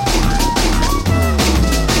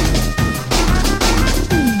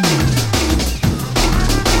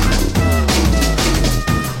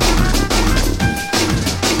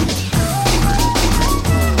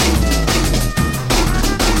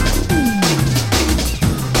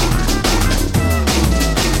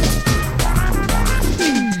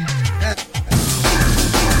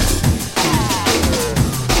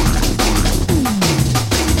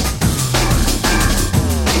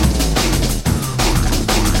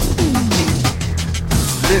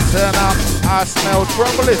 Listen up, I smell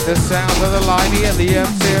trouble. It's the sound of the Limey and the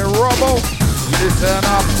MC Rubble. Listen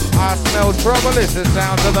up, I smell trouble. It's the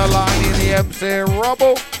sound of the Limey and the MC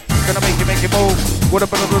Rubble. Gonna make you move. With a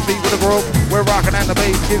bit of a beat, with a groove. We're rocking and the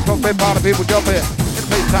bass keeps bumping. Part of people jump here. It's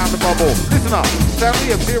place time to bubble. Listen up, sound of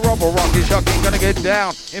the MC Rubble. Rocking, shocking, gonna get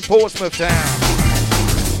down in Portsmouth Town.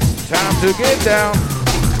 Time to get down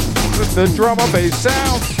with the drum and bass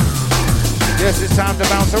sound. Yes, it's time to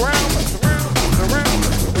bounce around.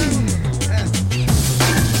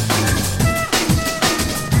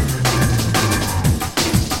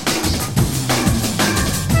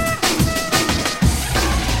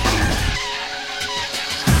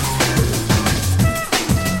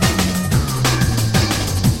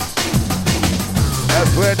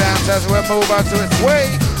 As we dance, as we move out to its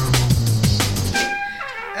way.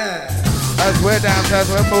 As we dance, as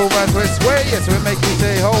we move out to its way. Yes, we make you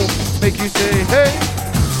say ho, make you say hey.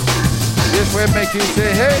 Yes, we make you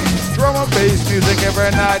say hey. Drum and bass music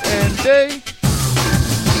every night and day.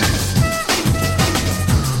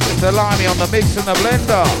 It's the Limey on the mix and the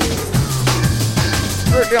blender.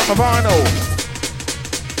 Strictly on the vinyl.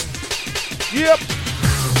 Yep.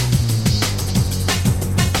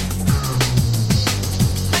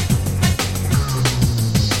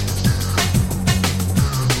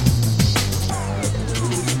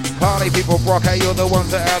 Party people rock out, you're the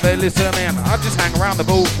ones that out there listening. I just hang around the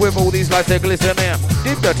booth with all these lights, they're glistening.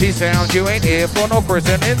 Deep dirty sounds, you ain't here for no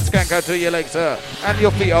christening. Skank out to your legs, sir, and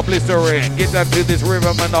your feet are blistering. Get down to this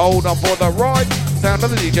rhythm and hold on for the ride. Sound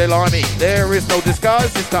of the DJ Limey, there is no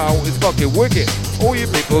disguise. This style is fucking wicked. All you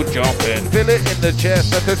people jumping, feel it in the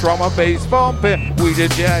chest at the drum and bass bumping. We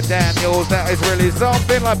did Jack Daniels, that is really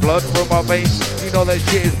something like blood from our veins. You know that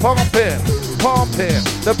shit is pumping.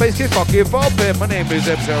 The bass is fucking bumping. My name is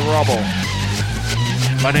MC Rubble.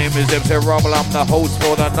 My name is MC Rubble. I'm the host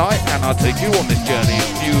for the night, and I'll take you on this journey of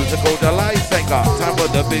musical delights. Ain't got time for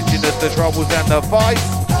the bitchiness, the troubles, and the fights.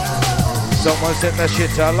 Someone set that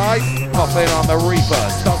shit to light. Popping on the reaper,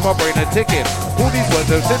 starts my brain a ticking. All these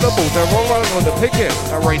words are syllables, they're all on the picking.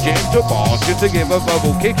 Arrange it into bars just to give a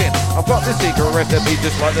verbal kicking. I've got the secret recipe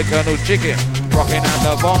just like the Colonel's chicken. Rocking out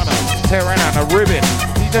the vinyl, tearing out the ribbon.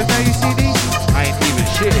 You don't know you see these? I ain't even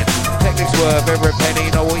shitting. Techniques worth every penny,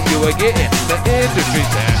 know what you were getting. The industry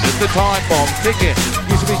standards, the time bomb ticking.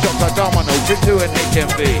 Used to be shops like Domino, trip to an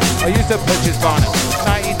HMV. I used to purchase vinyl,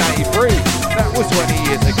 1993. That was 20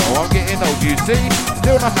 years ago, I'm getting old, you see.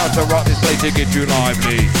 Still know how to rock this place to get you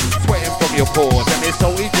lively. Sweating from your pores, and it's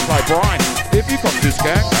so easy just like brine. If you come to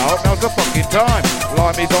skank out, now's the fucking time.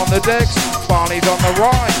 Limey's on the decks, Barney's on the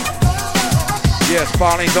rhyme. Yes,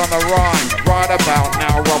 Barney's on the rhyme. Right about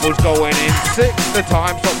now, Rubble's going in 6. The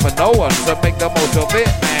time's up for no one, so make the most of it.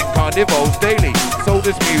 Mankind evolves daily, so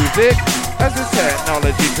this music has this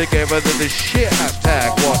technology together to the shit.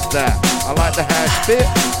 Hashtag, what's that? I like the hash bit.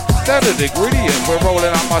 Standard ingredients, we're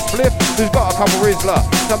rolling out my spliff. Who's got a couple Rizzler,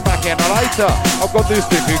 some back in a lighter. I've got this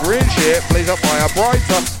sticky green shit, blaze up by a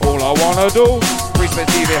brighter. All I wanna do,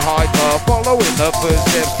 respect TV hyper. Following the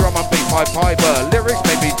footsteps, drum and beat my piper. Lyrics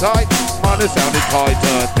may be tight, mine is sounding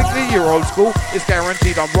tighter. Thickly you're old school, it's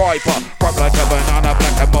guaranteed I'm riper. Ripe like a banana,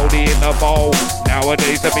 black and moldy in the bowl.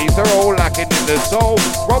 Nowadays the beats are all lacking in the soul.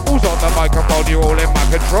 Rubble's on the microphone, you're all in my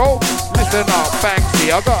control. Listen up,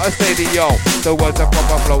 Banksy, I gotta say to yo, the words are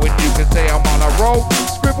proper flowing, you can say I'm on a roll.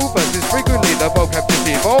 Scribble verses frequently, the vocab just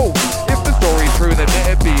evolve. If the story's true, then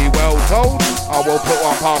let it be well told. I will put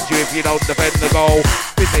one past you if you don't defend the goal.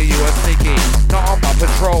 Busy, you are sneaky, not on my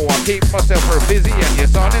patrol. I keep myself real busy and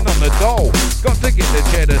you're signing on the dole. Got to get the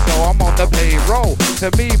cheddar, so I'm on the payroll. To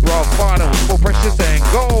me, bruv, finals for precious and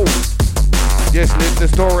gold. Yes, let the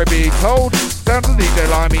story be told. Sound the DJ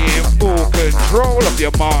Limey in full control of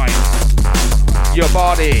your mind, your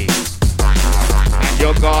body, and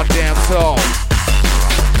your goddamn soul.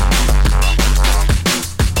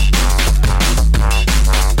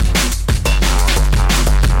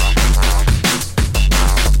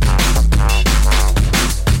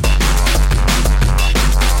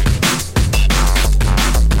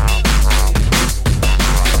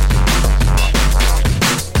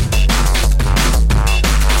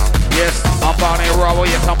 Rubble,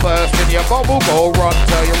 you come first in your bubble. Go run,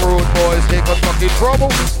 tell your rude boys they got fucking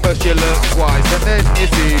trouble. First you look twice and then you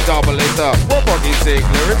see double it up. What fucking sick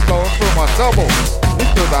lyrics going through my double. We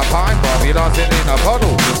still that pine bomb, you dancing in a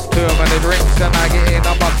puddle. Too many drinks and I get in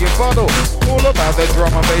a fucking bottle. All about the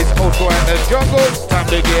drum and bass, also in the jungle. Time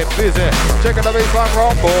to get busy, checking the baseline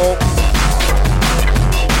rumble.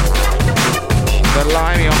 The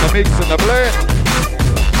Limey on the mix and the blend.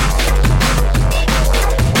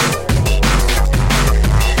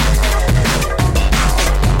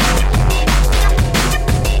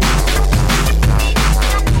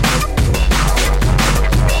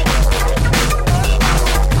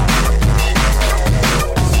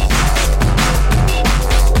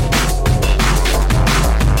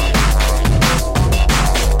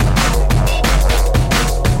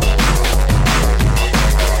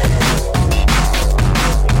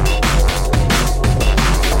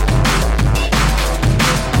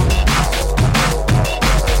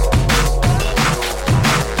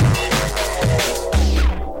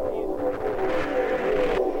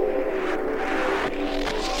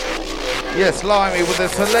 Yes, Limey with the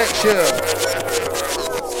selection.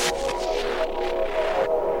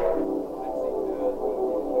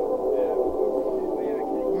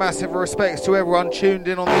 Massive respects to everyone tuned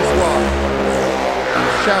in on this one.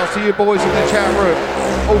 Shouts to you boys in the chat room.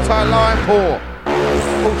 Hold tight Lion Paw.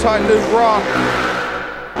 Hold tight Luke Run.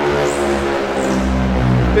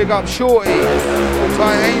 Big up Shorty. Hold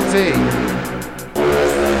tight Ainsy.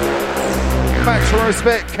 Maximum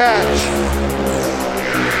respect Catch.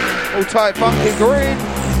 All tight Funky Green.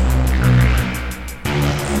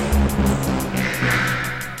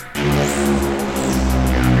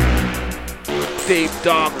 Deep,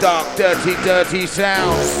 dark, dirty, dirty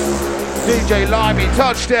sounds. DJ Limey,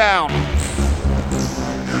 touchdown.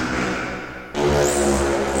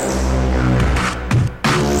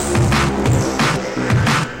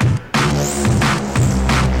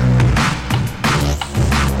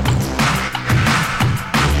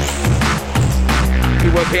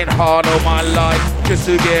 Working hard all my life just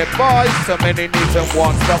to get by. So many needs and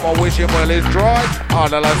wants, someone wishing well is dry.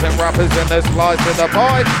 Idolizing rappers in the slice of the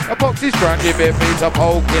pie. Epoxy strand, give it me to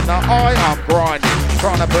poke in the eye. I'm grinding,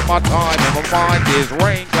 trying to put my time in. My mind is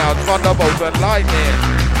rain clouds, thunderbolts and lightning.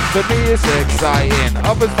 To me it's exciting,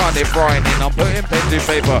 others find it frightening. I'm putting pen to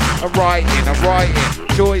paper and writing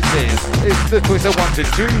choices. It's the choice I want to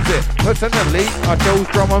choose it. Personally, I chose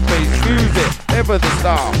drum and bass music. Never the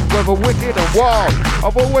style, whether wicked or wild.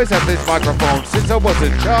 I've always had this microphone since I was a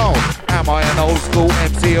child. Am I an old school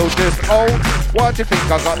MC or just old? Why do you think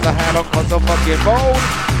I got the hand on cause I'm fucking bold?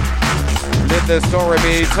 Let the story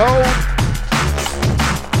be told.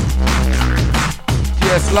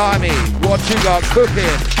 Yes, Limey, what you got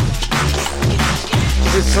cooking?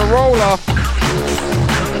 It's a roller.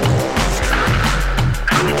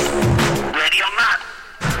 Ready or not?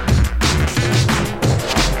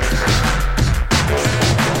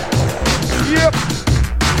 Yep.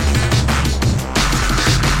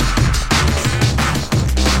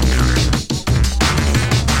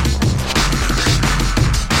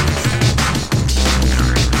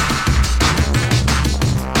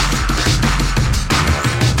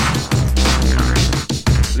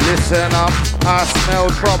 Listen up, I smell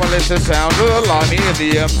trouble. It's the sound of the limey in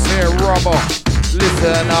the MC rubble.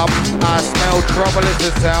 Listen up, I smell trouble. It's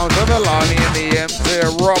the sound of the limey in the MC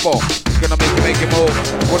rubble. Gonna make you move.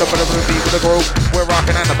 With a bit of a beat with a groove. We're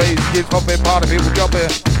rocking and the bass kids pumping, party people jumping.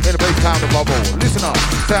 In the bass time to bubble. Listen up,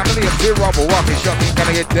 sound of the MC rubble. Rocking, shocking,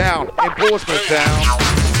 gonna get down. Enforcement sound.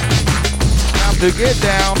 Time to get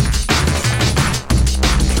down.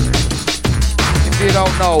 If you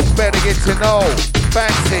don't know, better get to know.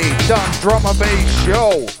 Banksy, done drum and bass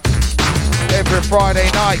show. Every Friday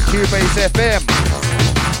night, QBASEFM.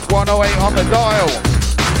 108 on the dial.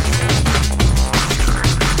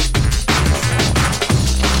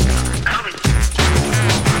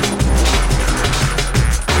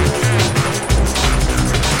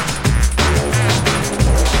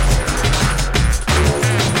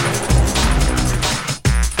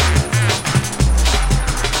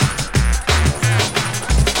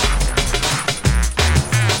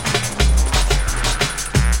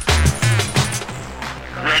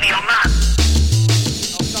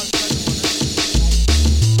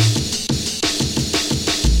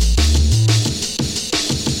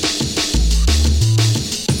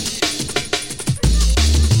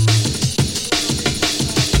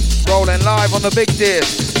 Rolling live on the big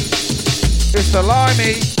disc. It's the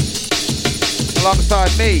Limey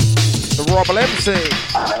alongside me, the Rubble MC.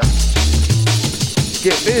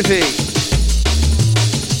 Get busy.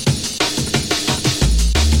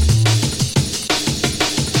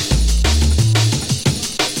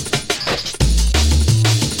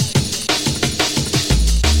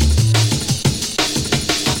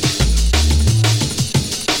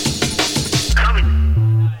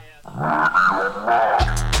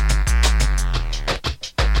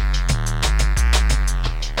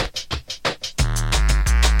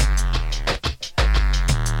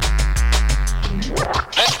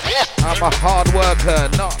 I'm a hard worker,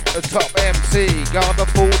 not a top MC. Got a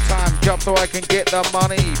full-time job so I can get the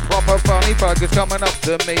money. Proper funny buggers coming up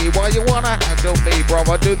to me. Why you wanna handle me, bro?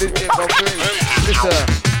 I do this shit for free. Listen,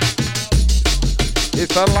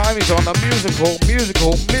 it's the Limeys on the musical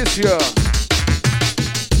mission.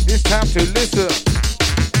 It's time to listen.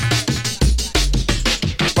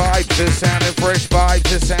 Vibes are sounding fresh,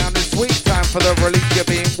 vibes are sounding sweet. Time for the release, you've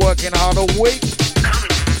been working hard all week.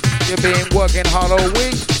 You've been working hard all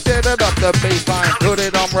week. Set it up the baseline, put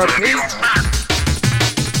it on repeat.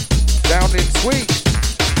 Sounding sweet.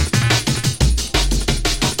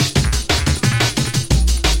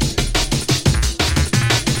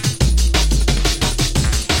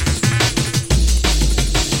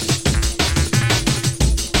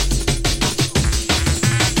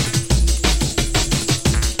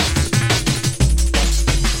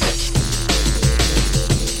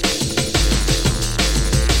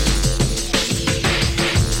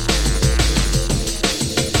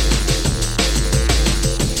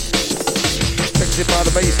 By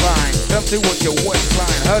the baseline, come to with your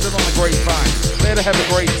waistline, heard it on the grapevine, better have a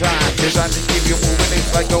great time, designed to keep you moving,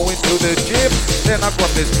 it's like going to the gym, then I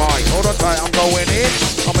grab this mic, hold on tight, I'm going in,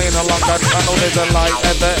 I'm in along that tunnel, there's a light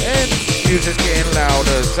at the end, music's getting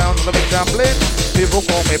louder, sounds of the big gambling, people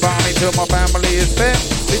call me Barney till my family is bent,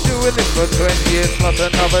 been doing this for 20 years plus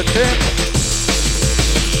another 10,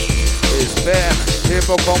 it's Ben,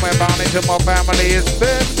 people call me Barney till my family is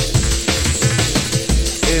bent,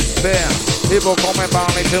 it's Ben. People call me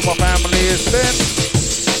Barney till my family is spent.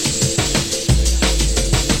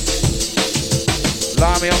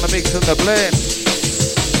 Limey on the mix and the blend.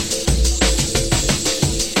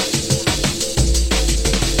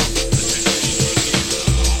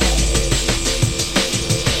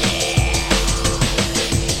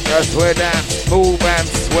 Just swear dance, move and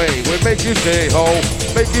sway. We make you say ho,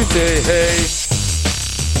 make you say hey.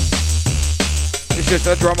 It's just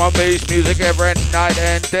a drum and bass music every night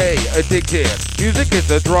and day. Addicted. Music is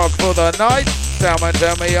the drug for the night. Someone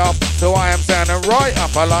turn me up, so I am sounding right. I'm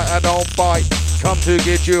polite, I don't bite. Come to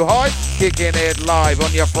get you high. Kicking it live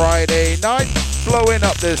on your Friday night. Blowing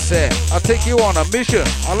up the set. I'll take you on a mission.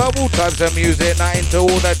 I love all types of music, not into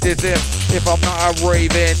all that dissing. If I'm not a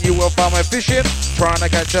raving, you will find me fishing. Trying to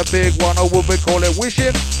catch a big one, or would we call it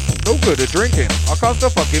wishing? No good at drinking, I can't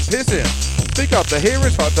stop fucking pissing. Pick up the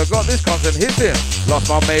hearing spots, I got this constant hissing.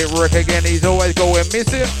 Lost my mate Rick again, he's always going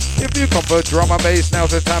missing. If you come for drum and bass,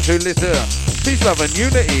 now's the time to listen. Peace, love and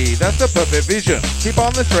unity, that's the perfect vision. Keep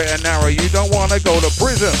on the straight and narrow, you don't wanna go to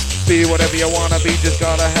prison. Be whatever you wanna be, just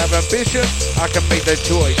gotta have ambition. I can make the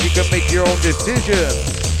choice, you can make your own decision.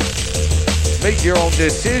 Make your own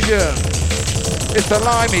decision. It's the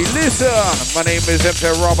Limey, listen. My name is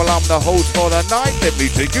MC Rubble, I'm the host for the night. Let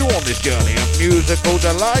me take you on this journey of musical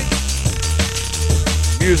delight.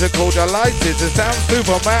 Musical delights, it's a sound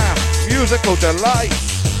Superman. Musical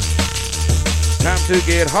delights. Time to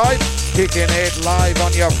get hyped, kicking it live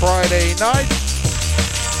on your Friday night.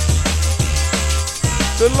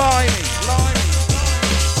 The Limey.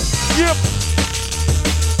 Yep.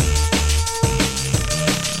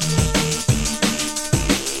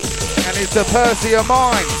 And it's a Percy of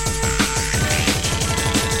mine.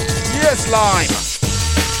 Yes, Lime.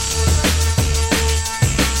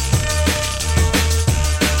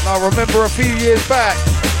 I remember a few years back,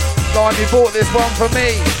 Limey bought this one for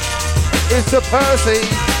me. It's a Percy.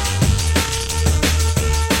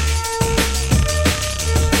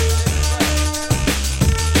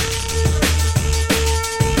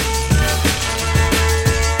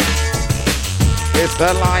 It's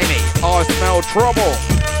the Limey. I smell trouble.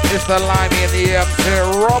 It's the Limey and the MC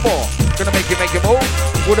Rubble. Gonna make it move.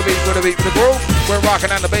 Would it be the groove? We're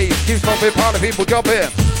rocking on the bass. Keeps on big part of people jumping.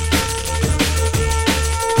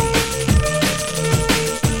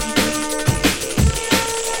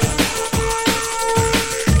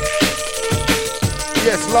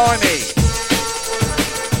 Yes, Limey.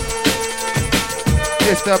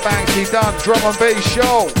 It's the Banksy done drum and bass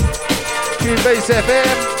show.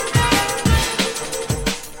 QBASEFM.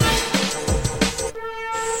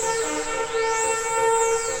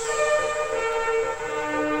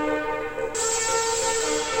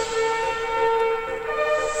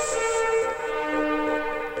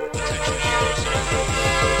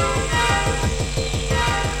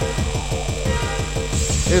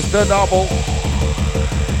 It's the double.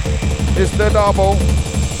 It's the double.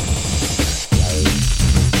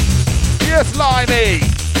 Yes, Limey.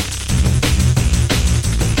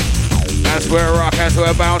 As we rock, as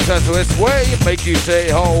we bounce, as we sway, make you say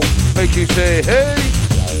ho, make you say hey.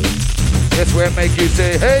 Yes, we make you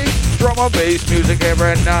say hey. Drum and bass music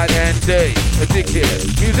every night and day. Addicted.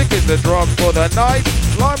 Music is the drug for the night.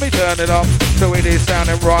 Limey, turn it up so it is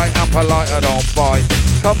sounding right and polite. I don't bite.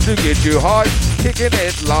 Come to get you high, kicking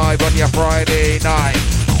it live on your Friday night.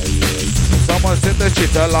 Someone set the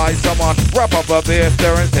shit alight, someone wrap up a beer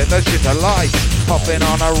there and set the shit alight. Puffing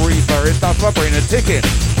on a reefer, it starts my brain a ticking.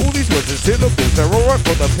 All these words and syllables, they're alright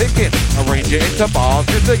for the picking. Arrange it into bars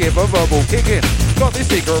just to give a verbal kicking. Got this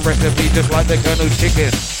secret recipe just like the Colonel's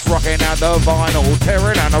chicken. Rocking out the vinyl,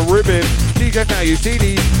 tearing out a ribbon. DJ, now you see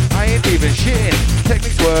these, I ain't even shitting.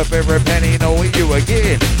 Techniques worth every penny, know what you are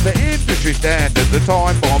getting. The industry standard, the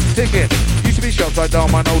time bomb's ticking. Used to be shops like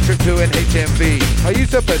down my old trip to an HMV. I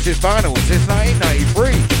used to purchase vinyl since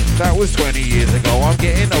 1993. That was 20 years ago, I'm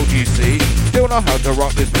getting OGC. Still know how to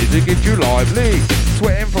rock this music, get you lively.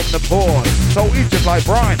 Sweating from the pores, salty just like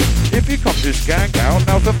brine. If you come to skank out,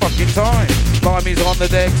 now's the fucking time. Limey's on the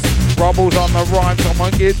decks, Rubble's on the rhyme.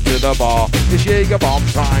 Someone get to the bar, it's Jaeger bomb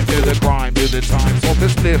time. Do the crime, do the time, smoke the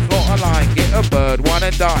spliff, not a line. Get a bird, wine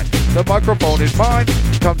and dine. The microphone is mine,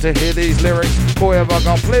 come to hear these lyrics. Boy, have I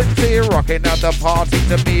got plenty, rocking out the party.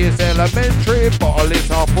 To me it's elementary, bottle is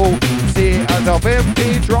half full. See it as half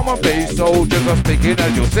empty, drum and bass soldiers are speaking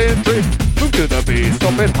as your sentry. Move to the beat,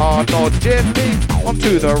 stop it hard, not gently. On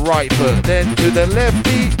to the right foot, then to the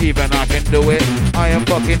lefty. Even I can do it, I am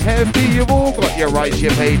fucking hefty. You've all got your rights, you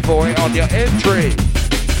paid for it on your entry.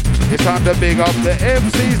 It's time to big up the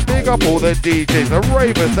MCs, big up all the DJs, the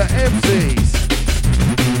ravers, the MCs.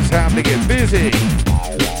 It's time to get busy.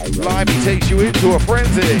 Limey takes you into a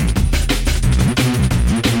frenzy.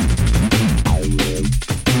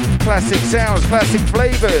 Classic sounds, classic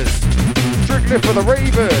flavors. Strictly for the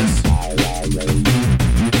ravers.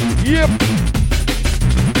 Yep.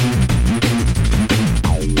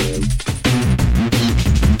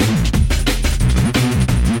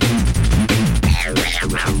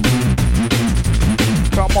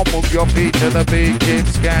 Come on, move your feet to the beat, keep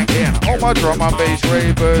skanking. All my drum and bass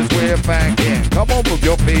ravers, we're fanking. Come on, move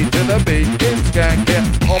your feet to the beat, keep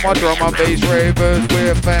skanking. All my drum and bass ravers,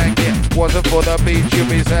 we're fanking. Wasn't for the beat, you'd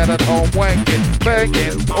be sat at home wanking,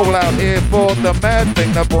 banging. All out here for the mad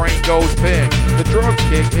thing, the brain goes pink, the drugs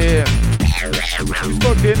kick in.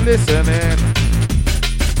 Fucking listening.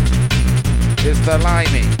 It's the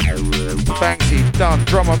Limey, Banksy done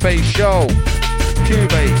drum and bass show.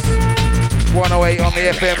 QBase 108 on the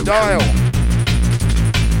FM dial.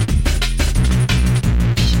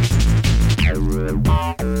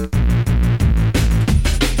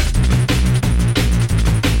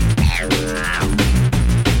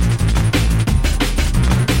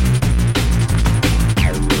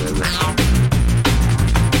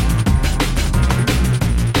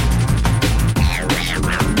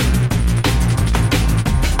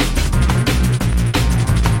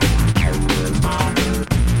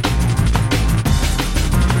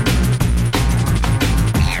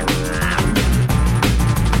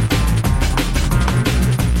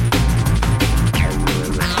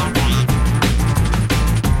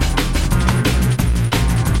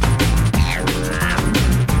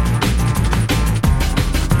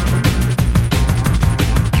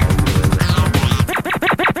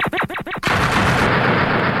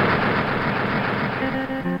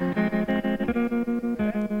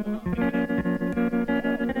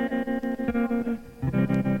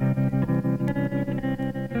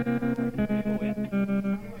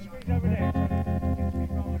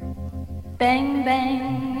 Bang,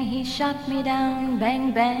 bang, he shot me down.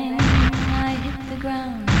 Bang, bang, I hit the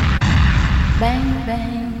ground. Bang,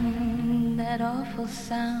 bang, that awful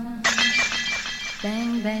sound.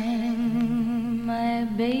 Bang, bang, my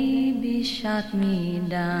baby shot me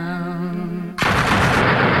down.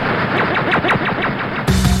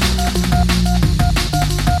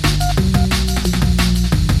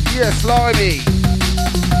 Yes, Limey.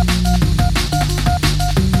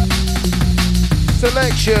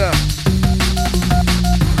 Selection.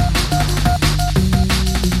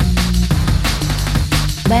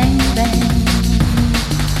 Bang, bang.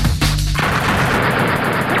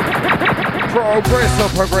 Progress or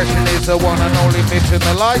progression is the one and only mission.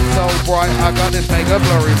 The light so bright, I got this mega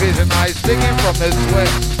blurry vision. Eyes stinging from the sweat,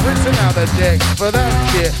 rinsing out the deck for that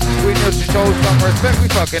shit. We need to show some respect. We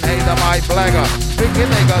fucking hate them, I blagger. Thinking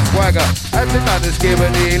they got swagger. Acting like this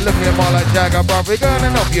skibbity, looking more like Jagger, bro. We're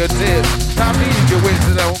gurning off your tears. Time to use your wits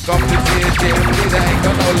so don't come to tears. Shit, that ain't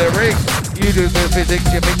got no lyrics. You do the physics,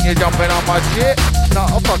 you think you're jumping on my shit? Not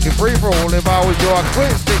a fucking free-for-all. If I was you, I'd quit.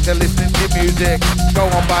 Stick to listening to music. Go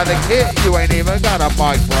on by the kit. You ain't even got a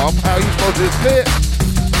mic, bro. How you supposed to spit?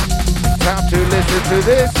 Time to listen to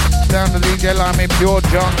this. Sound the DJ Limey, pure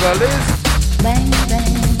jungle is. Bang,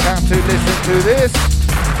 bang. Time to listen to this.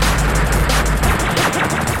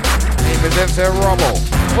 Name is LIMEY RUBBLE.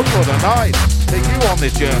 Look for the night. Take you on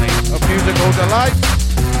this journey of musical delight.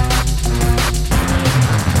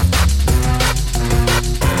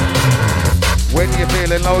 When you're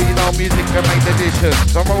feeling low, you know music can make the dishes.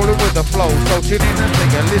 So I'm rolling with the flow, so tune in and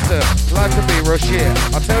take a listen. Life can be real shit,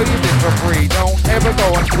 I'll tell you this for free. Don't ever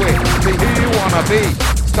go and quit, be who you wanna be.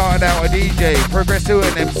 Started out a DJ, progress to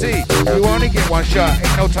an MC. You only get one shot,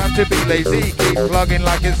 ain't no time to be lazy. Keep plugging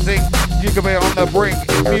like it's sync, you can be on the brink.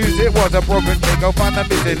 If music was a broken thing, go find the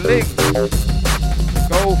missing link.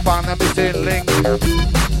 Go find the missing link.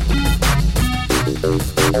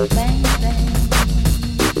 Bang, bang.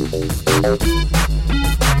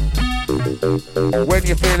 When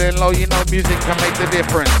you're feeling low, you know music can make the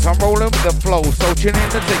difference. I'm rolling with the flow, so tune in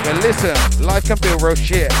and take a listen. Life can be real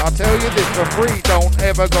shit, I'll tell you this for free. Don't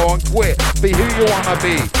ever go and quit, be who you wanna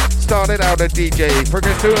be. Started out a DJ,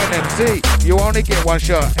 progress to an MC. You only get one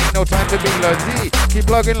shot, ain't no time to be lazy. Keep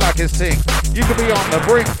plugging like it's sync, you could be on the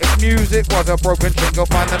brink. If music was a broken thing, go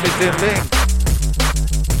find the missing link.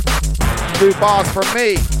 2 bars from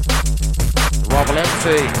me, Rubble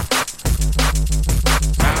MC.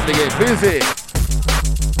 Time to get busy.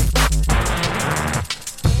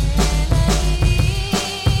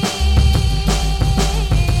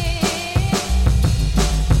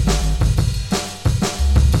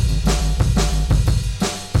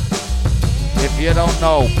 If you don't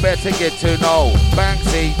know, better get to know.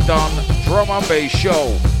 Banksy done drum and bass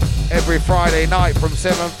show every Friday night from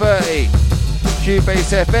 7:30.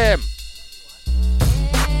 QBASEFM.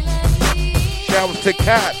 Shouts to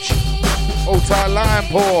Catch. All tight Lion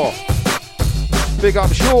Paw. Big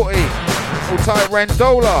up Shorty. All tight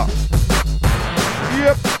Rendola.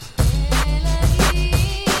 Yep.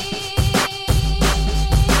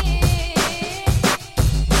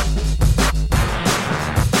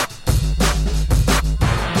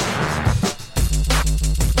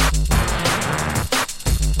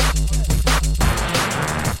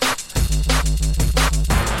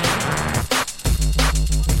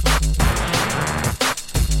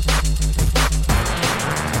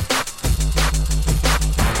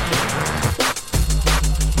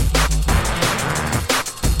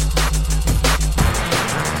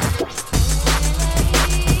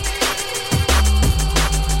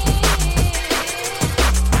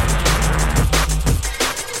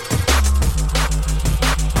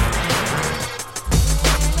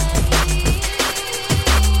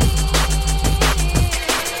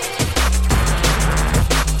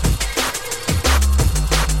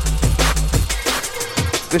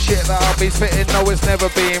 The shit that I'll be spitting, no, it's never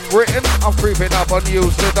been written. I'm creeping up on you,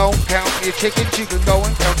 so don't count your chickens. You can go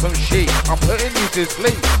and count some sheep. I'm putting you to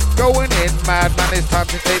sleep. Going in, madman, it's time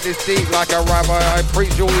to take this deep. Like a rabbi, I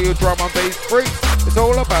preach all you drum and bass freaks. It's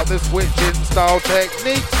all about the switching style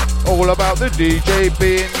techniques. All about the DJ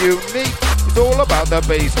being unique. It's all about the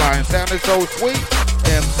bass line sounding so sweet.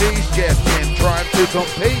 MCs jesting, trying to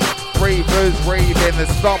compete. Ravers raving and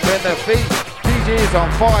stomping their feet. DJ's on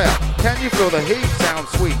fire. Can you feel the heat? Sound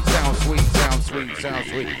sweet, sound sweet, sound sweet, sound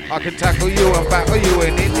sweet. I can tackle you and battle you,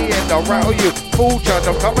 and in the end I'll rattle you. Full charge,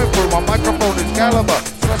 I'm coming through, my microphone is caliber.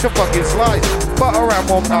 Such a fucking slice. Butter and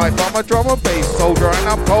warm knife, I'm a drum and bass soldier, and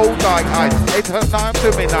I'm cold like ice. 8 times to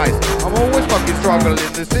be nice. I'm always fucking struggling.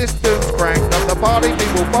 The system's cranked up, the party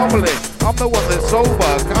people bubbling. I'm the one that's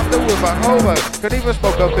sober, can't do without over. Can even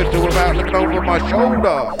smoke a 50 without looking over my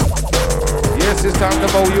shoulder. Yes, it's time to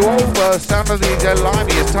bowl you over. Sound of DJ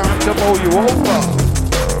Limey, it's time to bowl you over.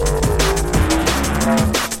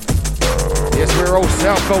 Yes, we're all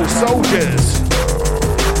South Coast soldiers.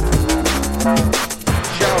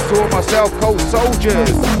 Shout out to all my South Coast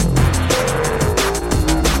soldiers.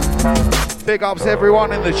 Big ups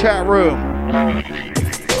everyone in the chat room.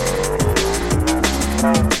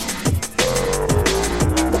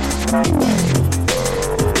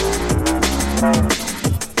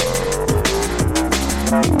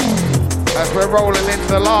 As we're rolling into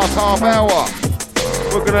the last half hour,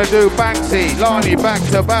 we're gonna do Banksy, Limey back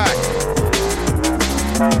to back.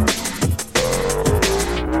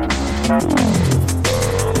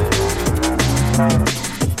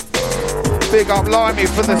 Big up Limey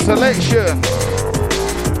for the selection.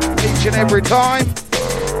 Each and every time.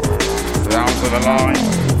 Sounds of the line.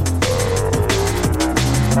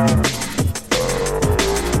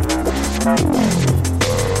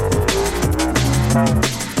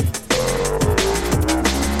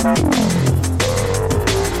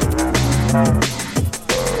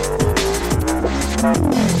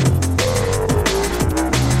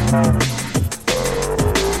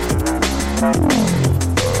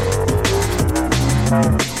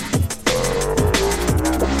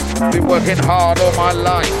 Been working hard all my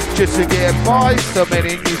life just to get by. So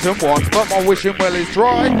many needs and wants, but my wishing well is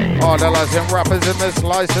dry. Idolizing rappers in the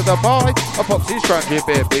slice of the pie. Epoxy's trying to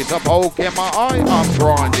bit beats, a poke in my eye. I'm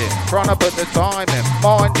grinding, trying to put the time in.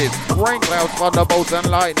 Minding, rain clouds, thunderbolts and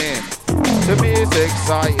lightning. To me it's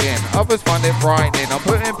exciting, others find it frightening. I'm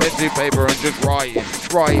putting pen to paper and just writing.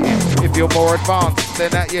 If you're more advanced,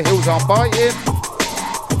 then at your heels I'm biting.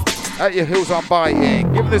 At your heels I'm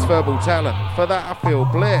biting. Give this verbal talent, for that I feel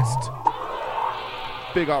blessed.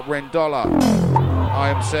 Big up Ren Dollar, I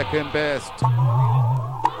am second best.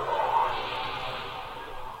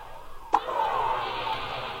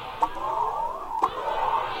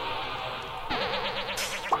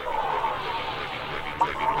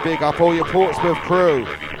 Big up all your Portsmouth crew.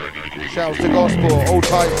 Shouts to Gospel, all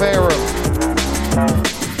tight Fairham.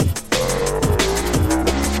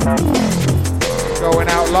 Going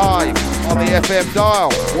out live on the FM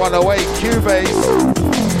dial, 108 QBase.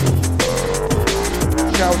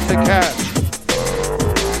 Shouts to Catch.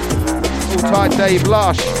 All tight Dave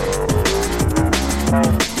Lush.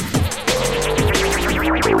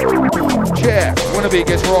 Yeah, when the beat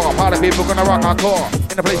gets raw, party people gonna rock our core.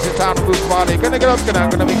 In the place in town to move party, gonna get up, get down,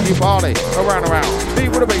 gonna make you party. Around, beat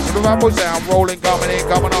with the bass, with the rap boy sound, rolling, coming in,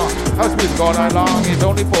 coming on. House music all night long, it's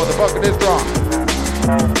only for the bucket is drunk.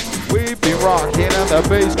 We've been rocking and the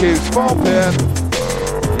bass keeps bumping.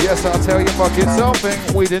 Yes, I'll tell you fucking something.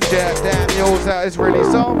 Weed and Jack Daniels, that is really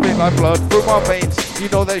something. Like blood through my veins, you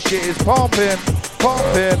know that shit is pumping.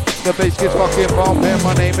 The bass gets fucking bumping.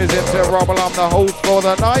 My name is LIMEY RUBBLE, I'm the host for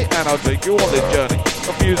the night, and I'll take you on this journey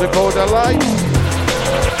of musical delight.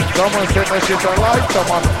 Someone said that shit's alive,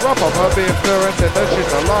 someone rub up her being fair and said that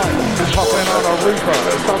shit's alive. Just popping on a reefer,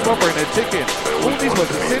 and start rubbering a chicken. All these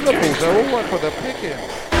words are syllables, they're all work for the picking.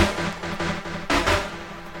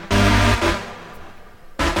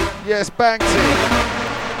 Yes, Banksy.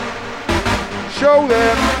 Show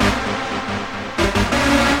them.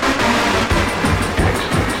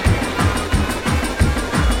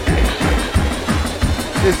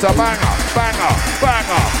 It's a banger, banger,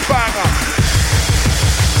 banger, banger.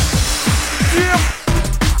 Yep.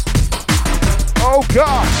 Oh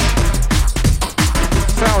gosh.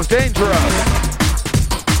 Sounds dangerous.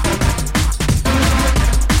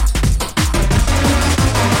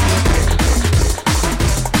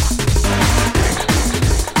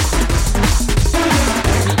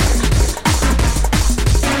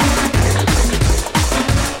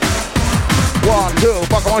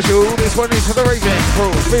 Buckle my shoe, this one is for the raging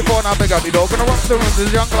crew. Before now, big up the dog, gonna rock the room to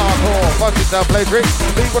the young lark whore. Bust it down, play trick,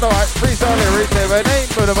 leave with the right, freestyle lyrics, have a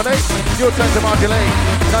name, put them a name. Your turn to modulate.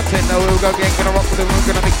 Content, no, we'll go again, gonna rock with the room,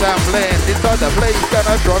 gonna mix and blend. Inside the place,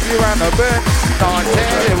 gonna drive you around the bend. 9,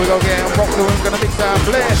 10, here we go again, rock the room, gonna mix and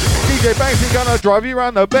blend. DJ Banksy, gonna drive you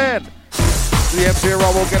around the bend. The MC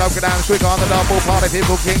Rubble, get up, get down, swing on the double. Party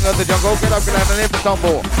people, king of the jungle, get up, get down, and never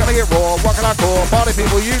stumble. Gonna get raw, rockin' our core. Party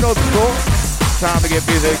people, you know the score. Time to get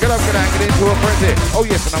busy, get up, get down, get into a frenzy. Oh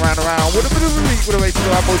yes, and around, with a bit of a beat, with a way to the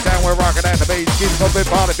apple sound, we're rocking down the bass, kids pumping,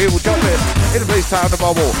 party people jumping. In the place, time to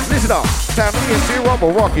bubble. Listen up, time to get MC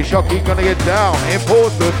Rubble, Rocky Shocky, gonna get down in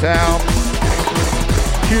Portsmouth town.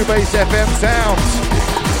 QBASEFM sounds.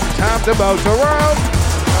 Time to bounce around.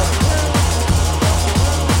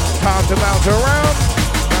 Time to bounce around.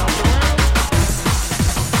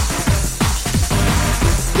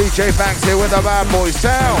 DJ Banksy with the bad boy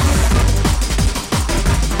sound.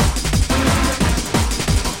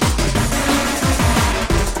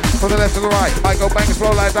 From the left to the right, might go bang and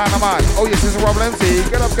flow like dynamite. Oh yes, it's a Rubble MC.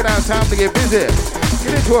 Get up, get out, time to get busy.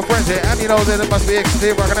 Get into a frenzy, and you know that it must be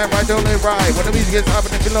ecstasy. Rockin' that right, don't live right. When the music gets up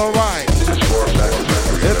and it feel alright.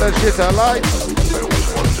 Hit that shit I like.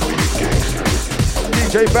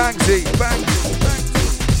 DJ Banksy,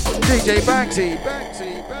 DJ Banksy,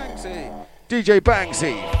 DJ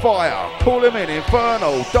Banksy, fire, pull him in,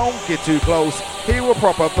 inferno, don't get too close, he will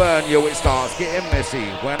proper burn you, it starts getting messy,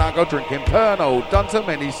 when I go drinking Pernod, done so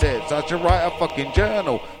many sets, I should write a fucking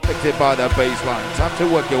journal, affected by the baseline, time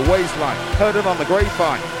to work your waistline, heard it on the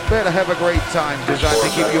grapevine, better have a great time, designed to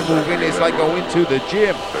keep you moving, it's like going to the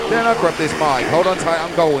gym, then I grab this mic, hold on tight,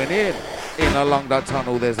 I'm going in along that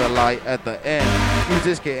tunnel, there's a light at the end.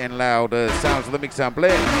 Music's getting louder, sounds of the mix and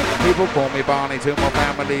blend. People call me Barney till my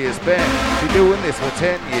family is Ben. Been doing this for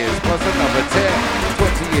 10 years, plus another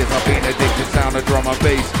 10. 20 years I've been addicted to sound of drum and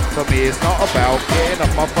bass. For me it's not about getting up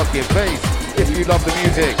my fucking face. If you love the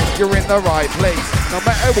music, you're in the right place. No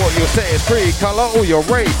matter what you're saying, tree, colour or your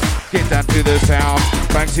race. Get down to the sound,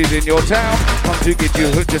 Banksy's in your town. Come to get you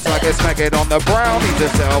hooked just like a smackhead on the brown. He's a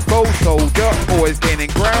self-go soldier, always gaining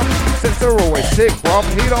ground. Since they're always sick, Rob,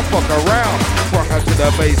 he don't fuck around. Rock out to the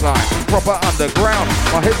baseline, proper underground.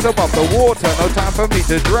 My head's above the water, no time for me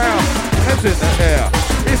to drown. Hands in the air,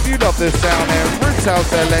 if you love this sound. And rinse out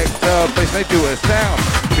selector, bass may do a sound.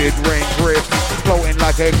 Mid-range riff, floating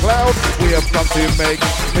like a cloud. We have come to make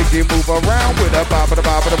you move around with a bop da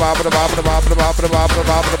bop da bop da bop da bop da bop da bop da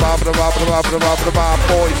bop da bop da bop da bop da bop da bop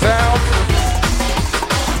boy sound.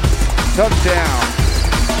 Touchdown.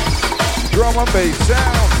 Drum and bass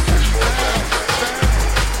sound.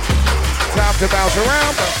 Time to bounce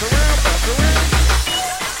around, bounce around, bounce around.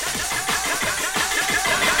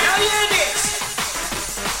 Now hear this.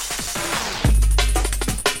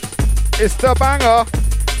 It's the banger.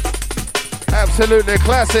 Absolutely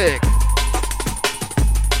classic.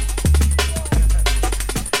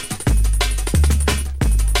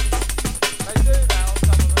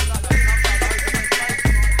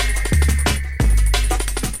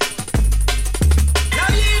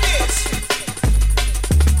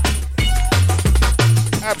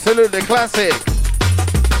 Absolutely classic.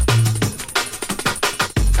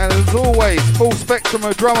 And as always, full spectrum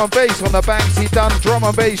of drum and bass on the Banksy Done Drum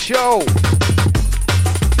and Bass Show.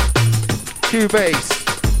 QBase.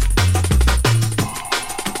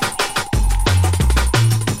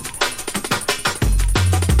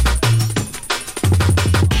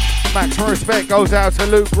 Maximum respect goes out to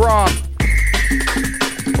Luke Grant.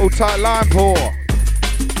 All tight line pour.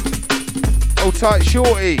 All tight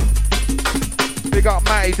shorty. Big up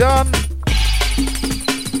Matty Dunn. Now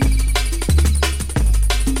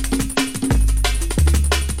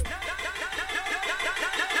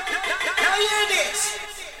hear this.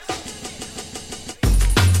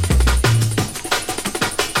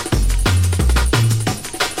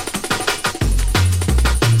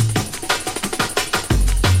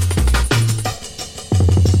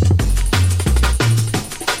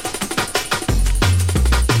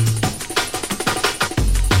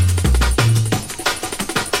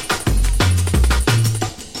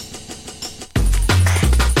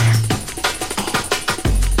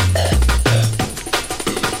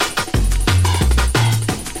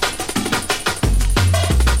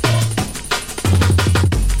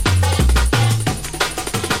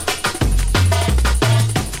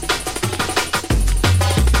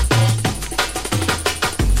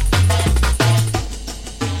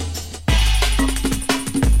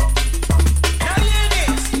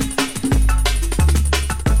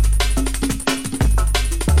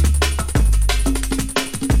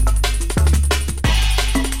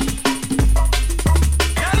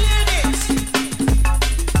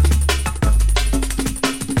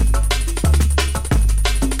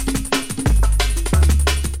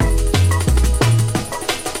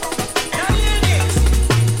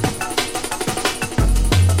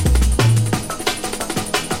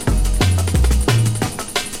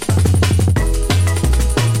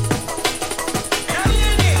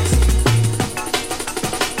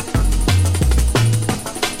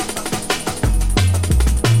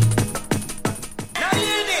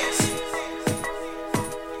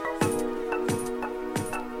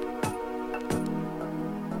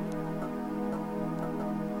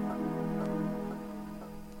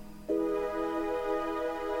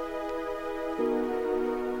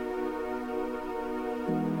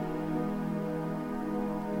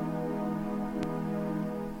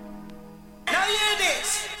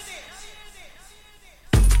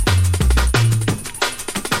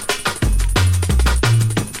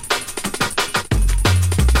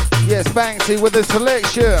 Banksy with the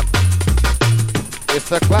selection. It's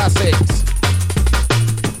the classics.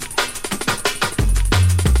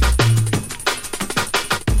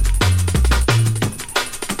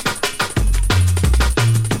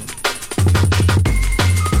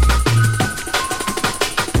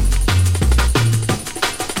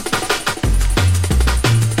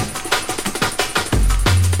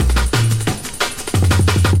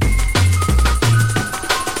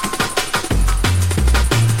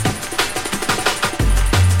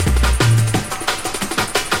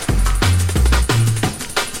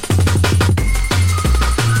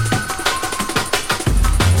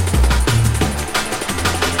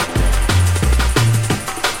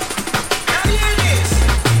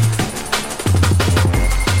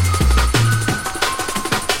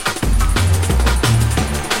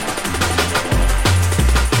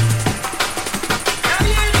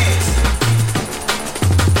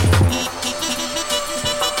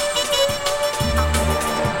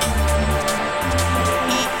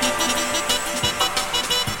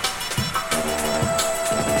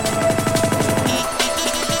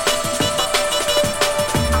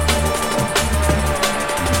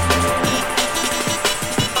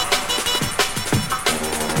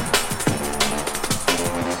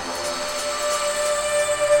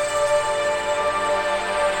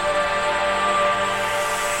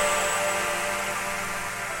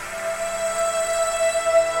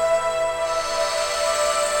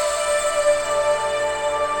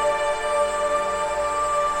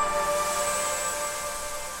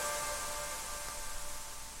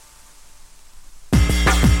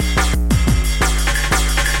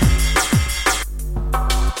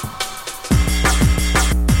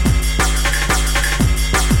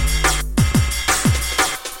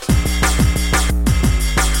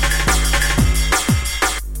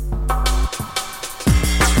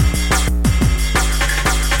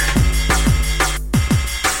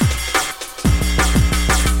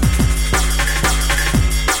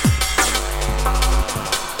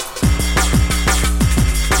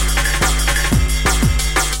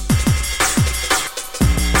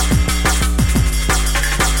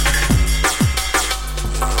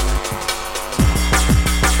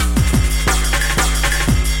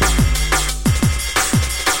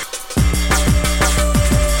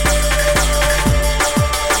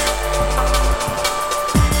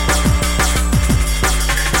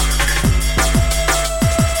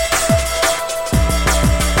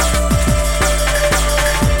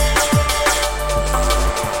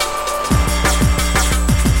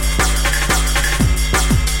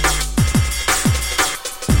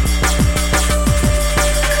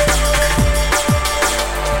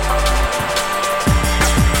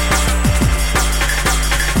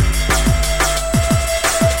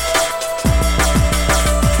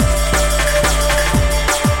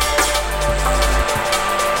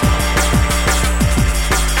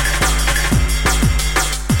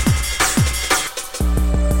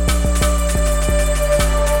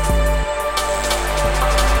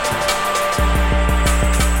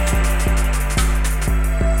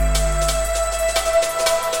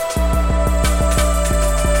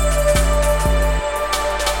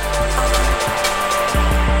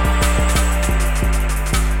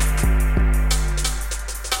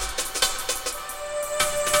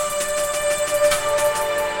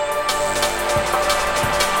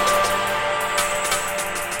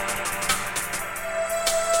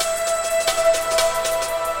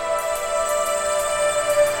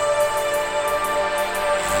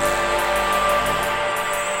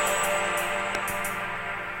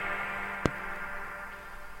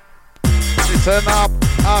 Listen up,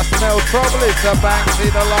 I smell trouble. It's the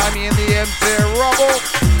Banksy, the Limey and the MC Rubble.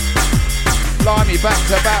 Limey back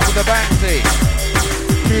to back with the Banksy.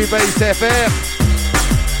 QBASEFM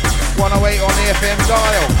 108 on the FM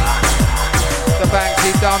dial. The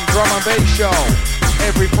Banksy done drum and bass show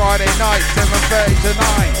every Friday night 7:30 to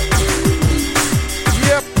 9.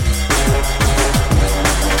 Yep.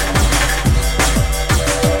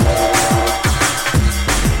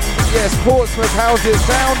 Yes, Portsmouth, how's it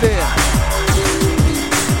sounding?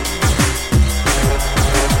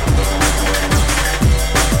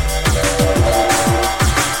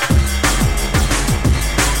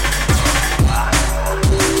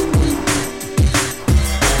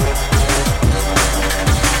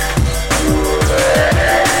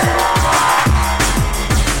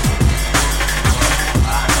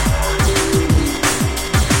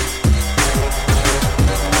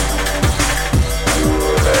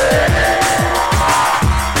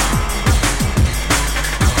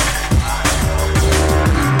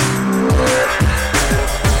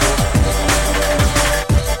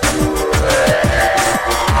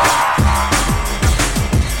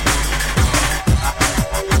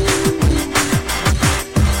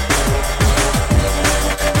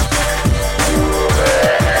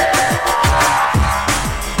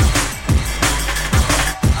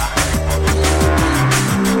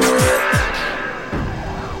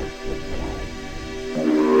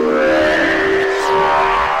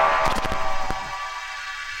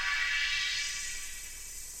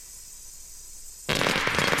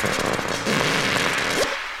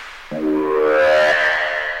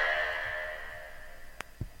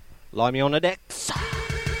 Limey on the decks.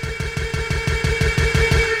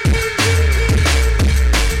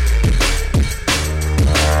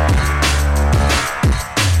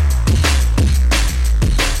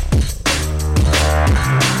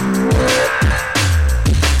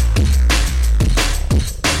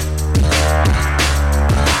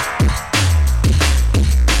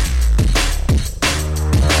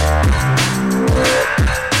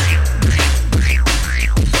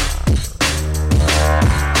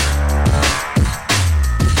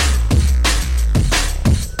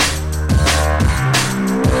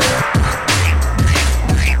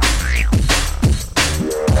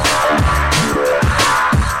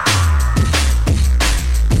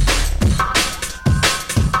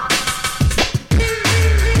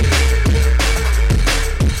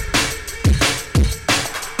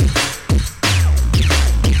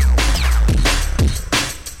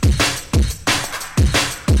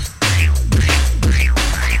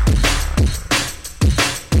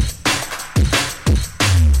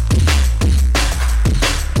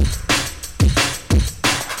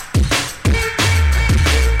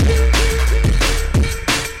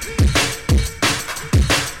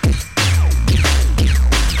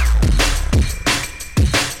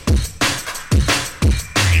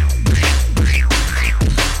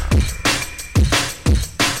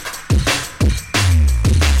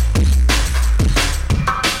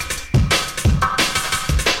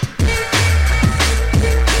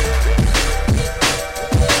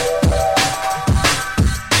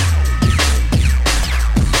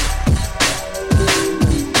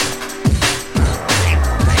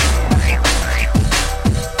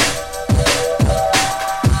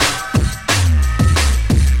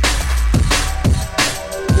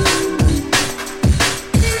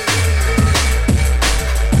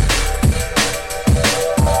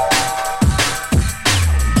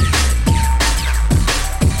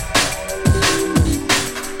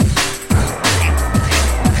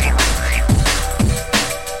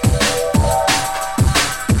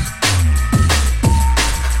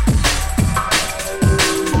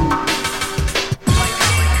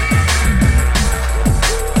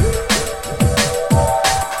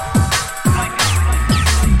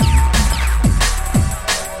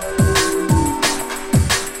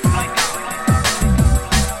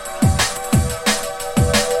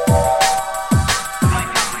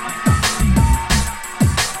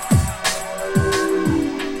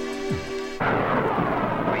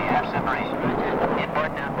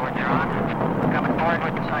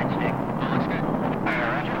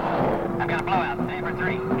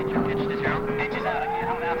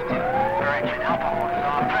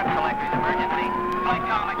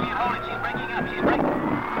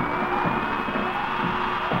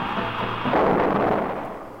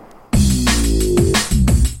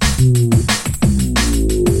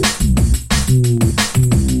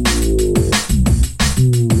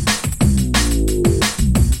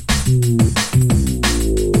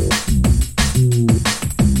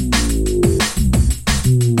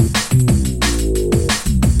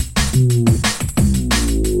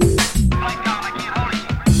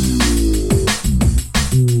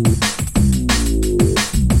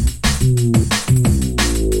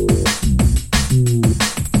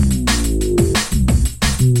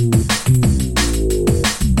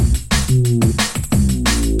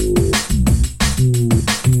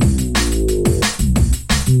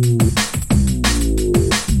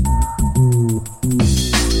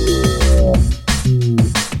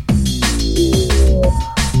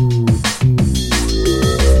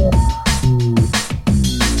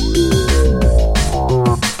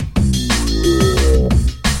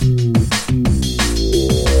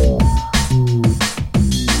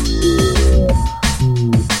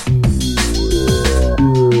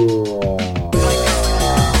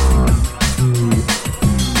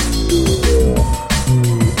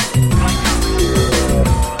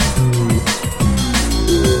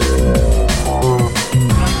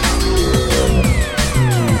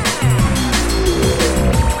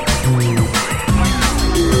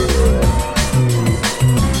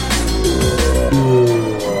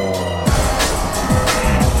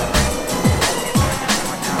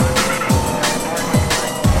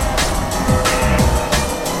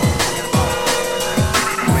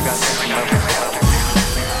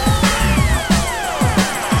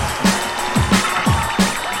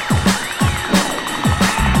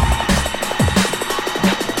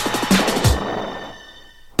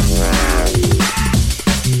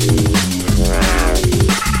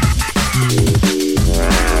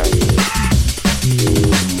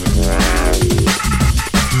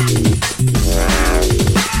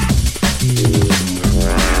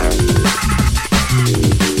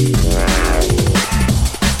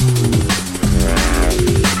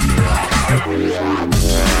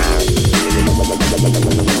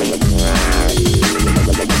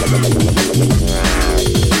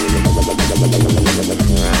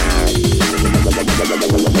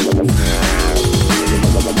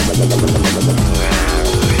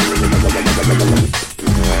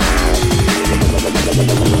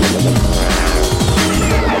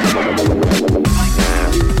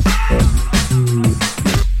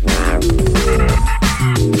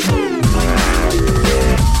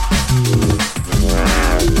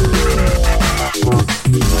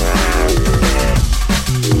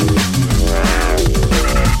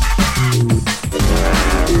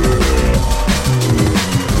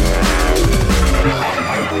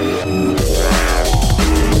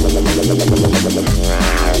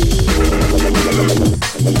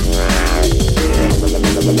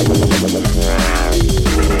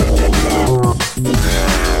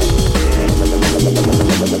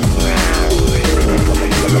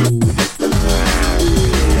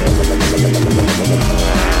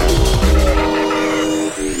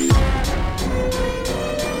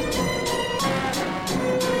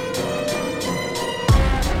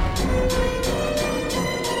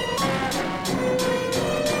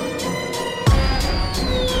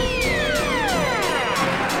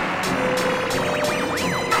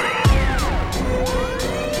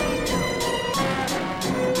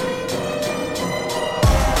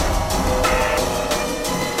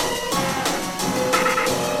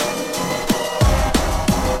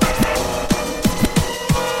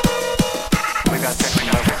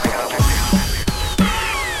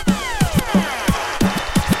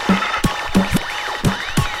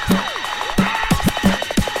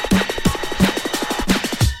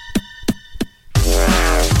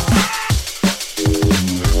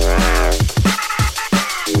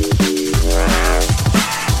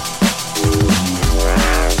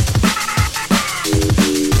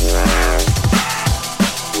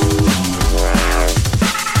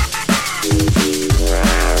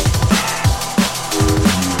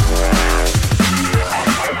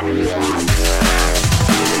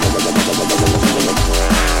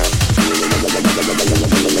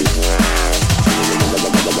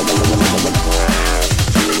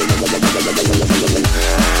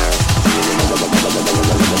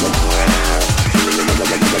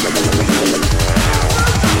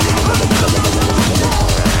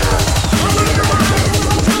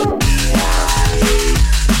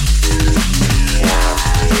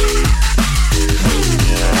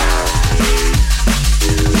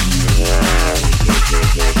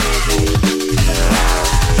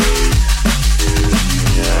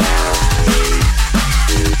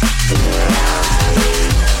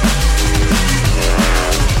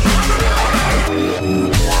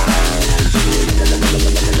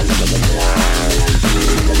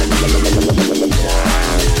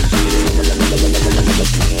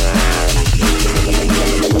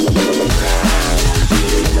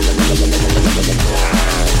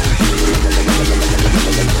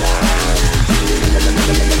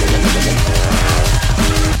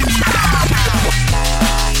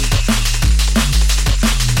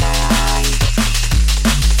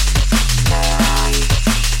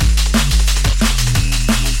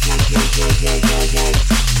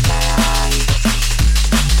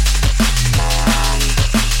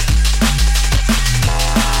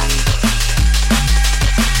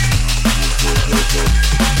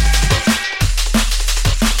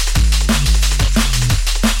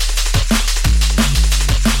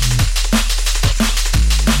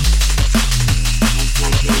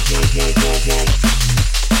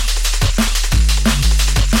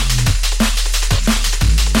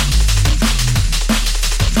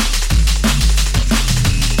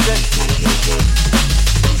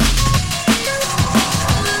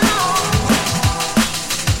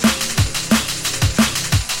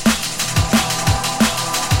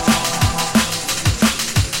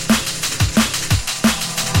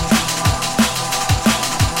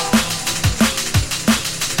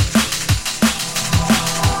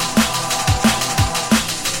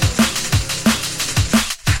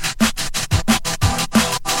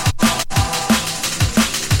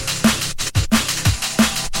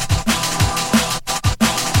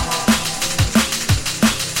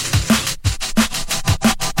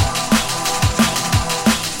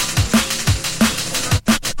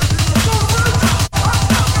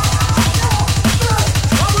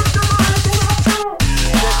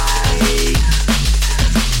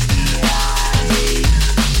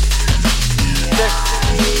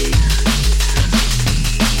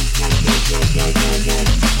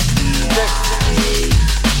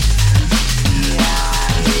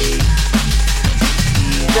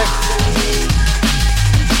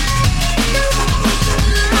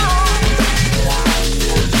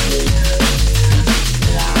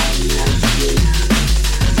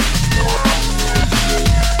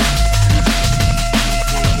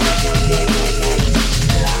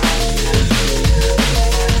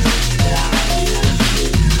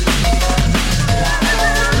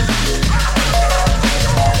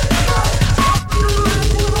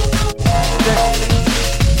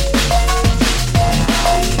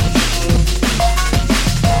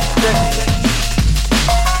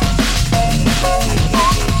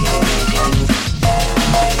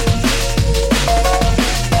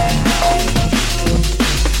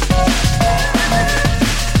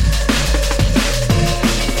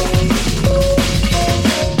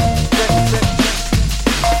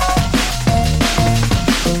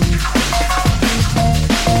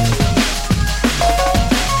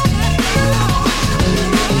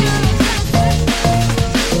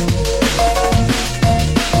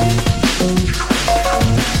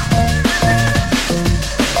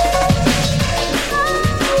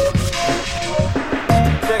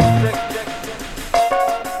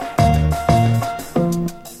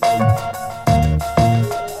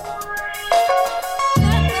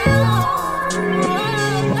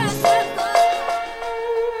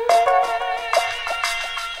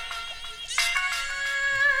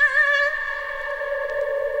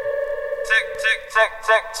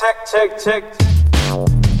 Check.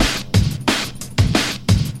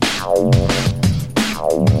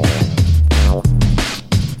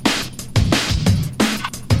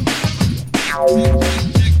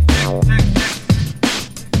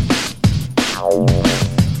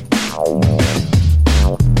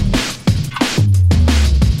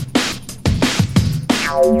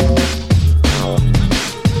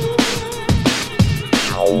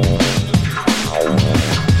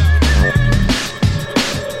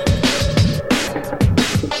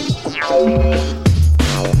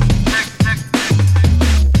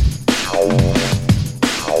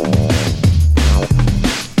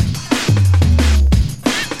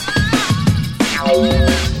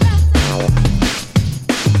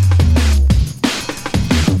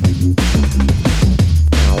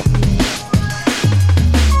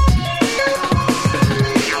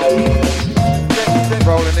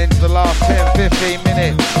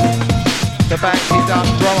 The Banksy done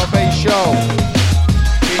drum and bass show.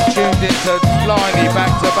 Been tuned into Limey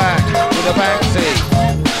back to back with the Banksy.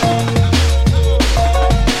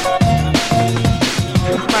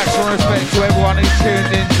 Maximum respect to everyone who's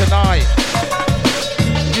tuned in tonight.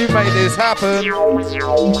 You made this happen.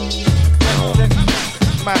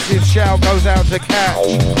 Massive shout goes out to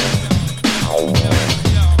Catch.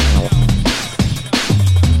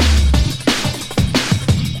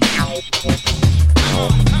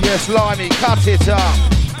 Yes, Limey, cut it up.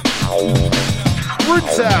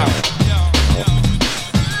 Roots out.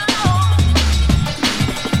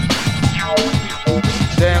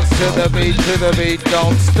 Dance to the beat,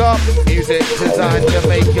 don't stop. Music designed to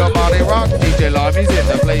make your body rock. DJ Limey's in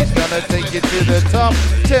the place, gonna take you to the top.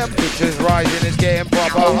 Temperatures rising, it's getting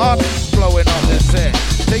proper hot. Blowing on the set,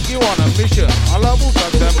 take you on a mission. I love all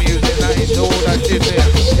types of music, that is all that is it.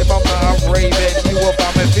 If I'm not raving, you will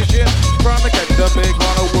find me fishing. Trying to catch the big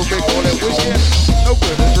one, or we'll be call it wishing. No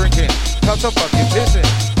good at drinking, cause I'm fucking pissing.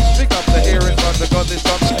 Pick up the hearing, but I got this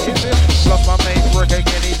something kissing. Plus my mate Rick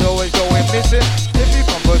again, he's always going missing. If you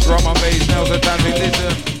come for drum and bass, now's the time to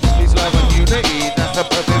listen. He's love and unity, that's a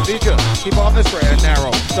perfect vision. Keep on the straight and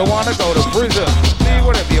narrow, don't wanna go to prison. Be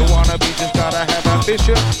whatever you wanna be, just gotta have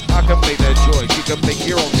ambition. I can make that choice, you can make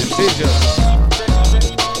your own decision.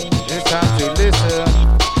 It's time to listen.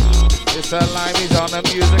 It's a Limey's on a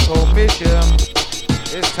musical mission.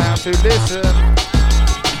 It's time to listen.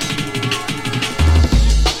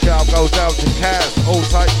 Shout goes out to Kaz, all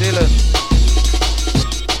tight Dylan.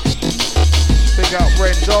 Big up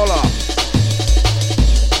Red Dollar.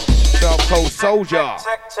 South Coast Soldier.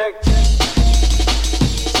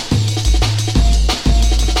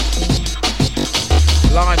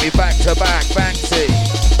 Limey back to back, Banksy.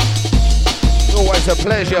 Always a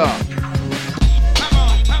pleasure.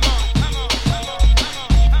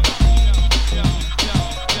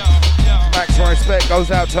 Maximum respect goes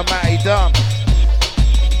out to Matty Dunn.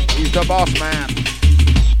 He's the boss man.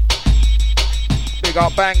 Big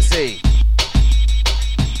up Banksy.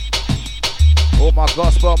 All my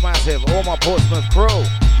gospel massive, all my Portsmouth crew.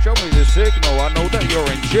 Show me the signal, I know that you're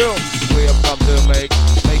in chill. We have come to make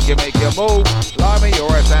you move. Limey, you're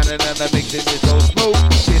standing and the mixing is so smooth.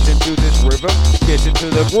 Get into this rhythm, get into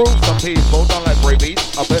the groove. Some people don't like break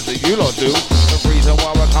beats, I bet that you lot do. The reason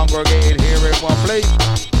why we're congregated here in one place.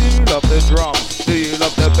 Do you love the drums? Do you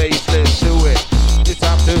love the bass? Let's do it. It's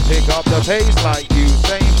time to pick up the pace like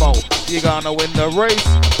Usain Bolt. You're gonna win the race.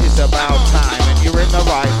 It's about time and you're in the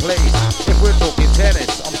right place. If we're talking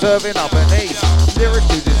tennis, I'm serving up an ace. Lyrics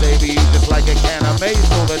to disable you just like a can of mace.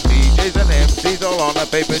 All the DJs and MCs all on a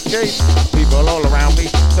paper chase. People all around me,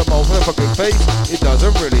 some over the fucking face. It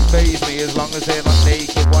doesn't really faze me as long as they're not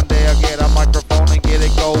naked. One day I get a microphone and get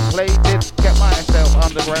it gold plated. Get myself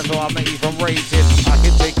underground so I'm not even rated. I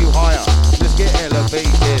can take you higher, let's get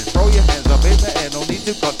elevated. Throw your hands up in the air, no need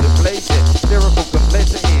to contemplate it. Lyrical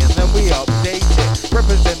complexity and then we update it.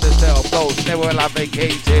 Represent the South Coast, never will I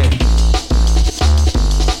vacate it.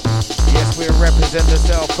 Yes, we represent the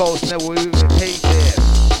South Coast, never will we vacate it.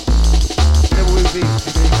 Never will be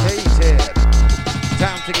vacated.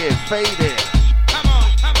 Time to get faded.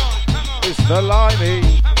 It's the Limey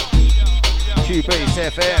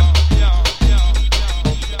QBASEFM.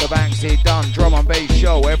 The Banksy done drum and bass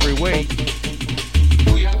show every week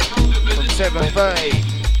from 7:30.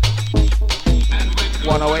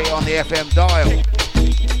 108 on the FM dial.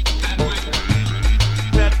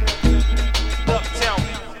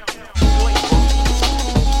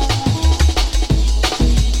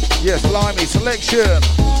 Yes, Limey selection.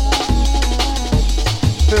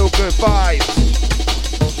 Feel good vibes.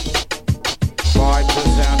 Vibes are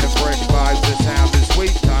sounding fresh, vibes are sounding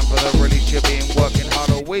sweet. Time for the really chippy and working hard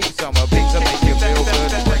all week. Summer beats to make you feel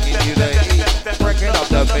good, bringing you the heat. Breaking up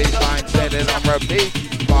the baseline. repeat.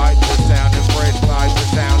 Vibe the sound and fresh, vibe the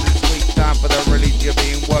sound and sweet. Time for the release, you've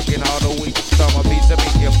been working hard all week. Summer beats to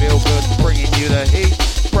make you feel good, bringing you the heat.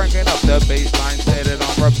 Cranking up the bass line, set it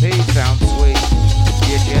on repeat. Sounds sweet.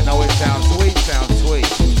 Yes, you know it sounds sweet, sounds sweet.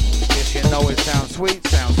 Yes, you know it sounds sweet,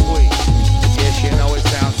 sounds sweet. Yes, you know it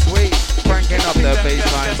sounds sweet. Cranking up the bass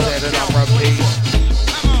line, set it on repeat.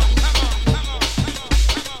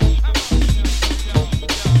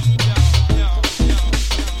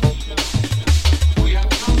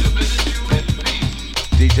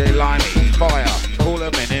 DJ Limey, fire, call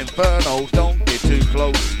him an inferno, don't get too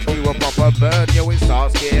close. You a proper bird, yo, it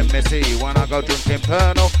starts getting messy when I go drinking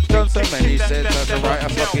Pernod. Done so many sets, I to write a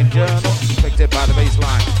fucking journal. Affected by the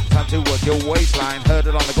baseline, time to work your waistline. Heard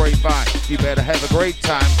it on the grapevine, you better have a great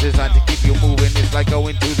time. Designed to keep you moving, it's like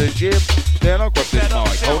going to the gym. Then I'll grab this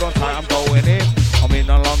mic, hold on tight, I'm going in. I'm in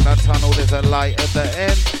along that tunnel, there's a light at the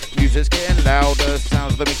end. Music's getting louder,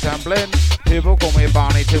 sounds the mix and blend. People call me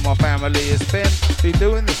Barney till my family is spent. Been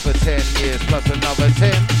doing this for 10 years plus another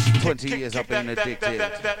 10. 20 years I've been addicted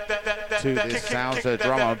to this sounds of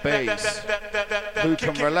drum and bass. Who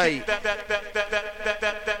can relate?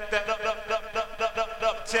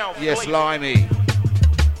 Yes, Limey.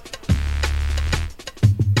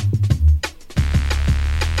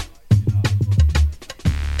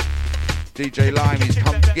 DJ Limey's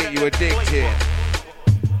come to get you addicted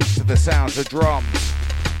to the sounds of drums,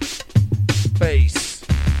 bass.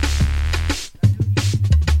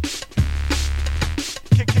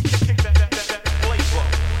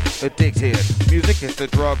 Addicted. Music is the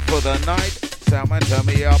drug for the night. Soundman turn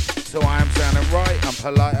me up, so I am sounding right. I'm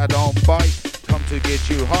polite, I don't bite. Come to get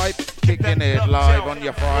you hype. Kicking it live on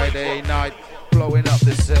your Friday night. Blowing up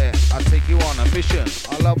the set, I take you on a mission.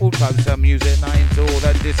 I love all types of music, not into all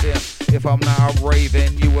that dissing. If I'm not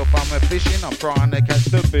raving, you if I'm a fishing. I'm trying to catch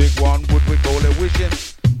the big one, would we call it wishing?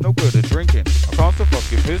 No good at drinking, I can't stop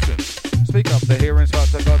fucking pissing. Speak up the hearing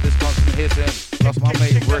spots, I got this constant hissing. Lost my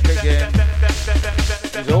mate Rick again.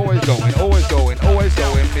 He's always going, always going, always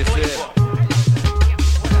going, miss it.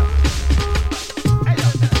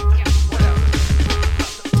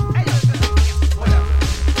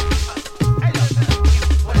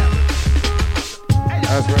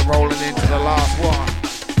 As we're rolling into the last one,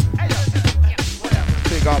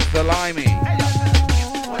 big up the Limey.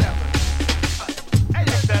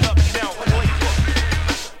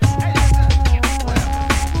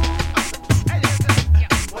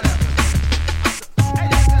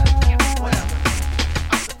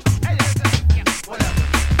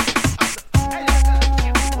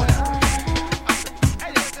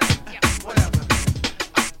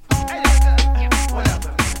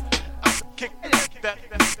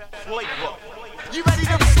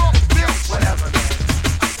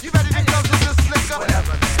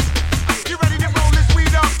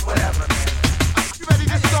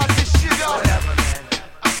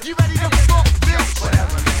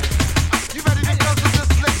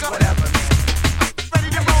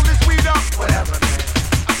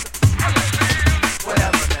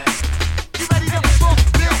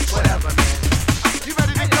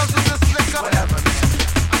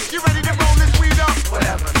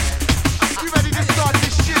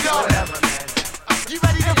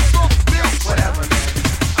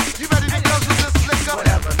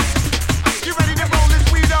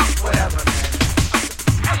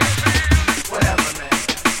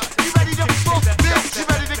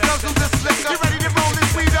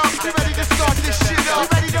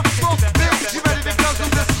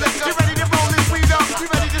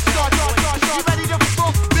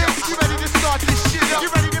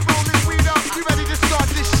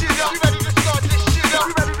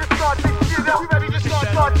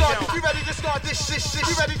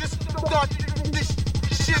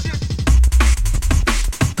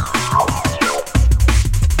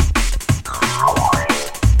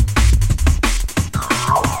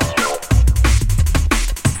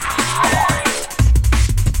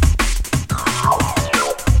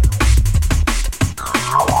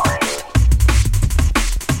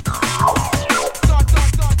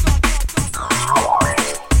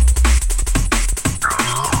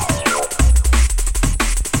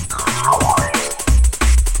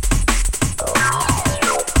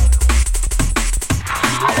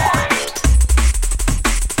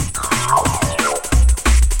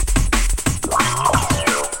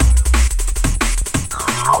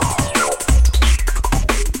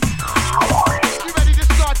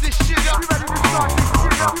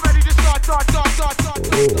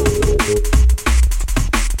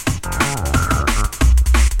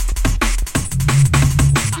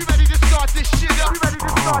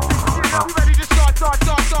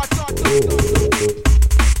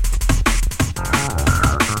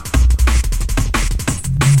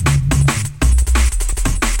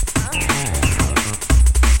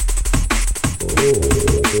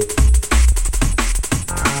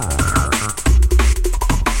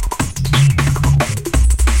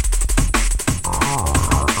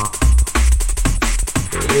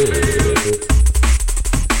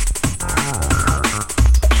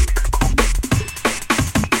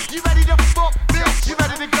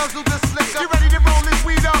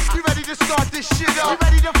 You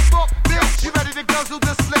ready to fuck, bitch? You ready to guzzle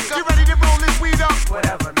the slicker? You ready to roll this weed up?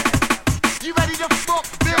 Whatever, man. You ready to fuck,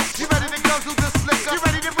 bitch? You ready to guzzle the slicker? You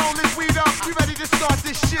ready to roll this weed up? You ready to start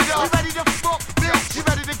this shit up? You ready to fuck, bitch? You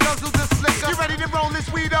ready to guzzle the slicker? You ready to roll this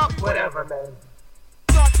weed up? Whatever, man.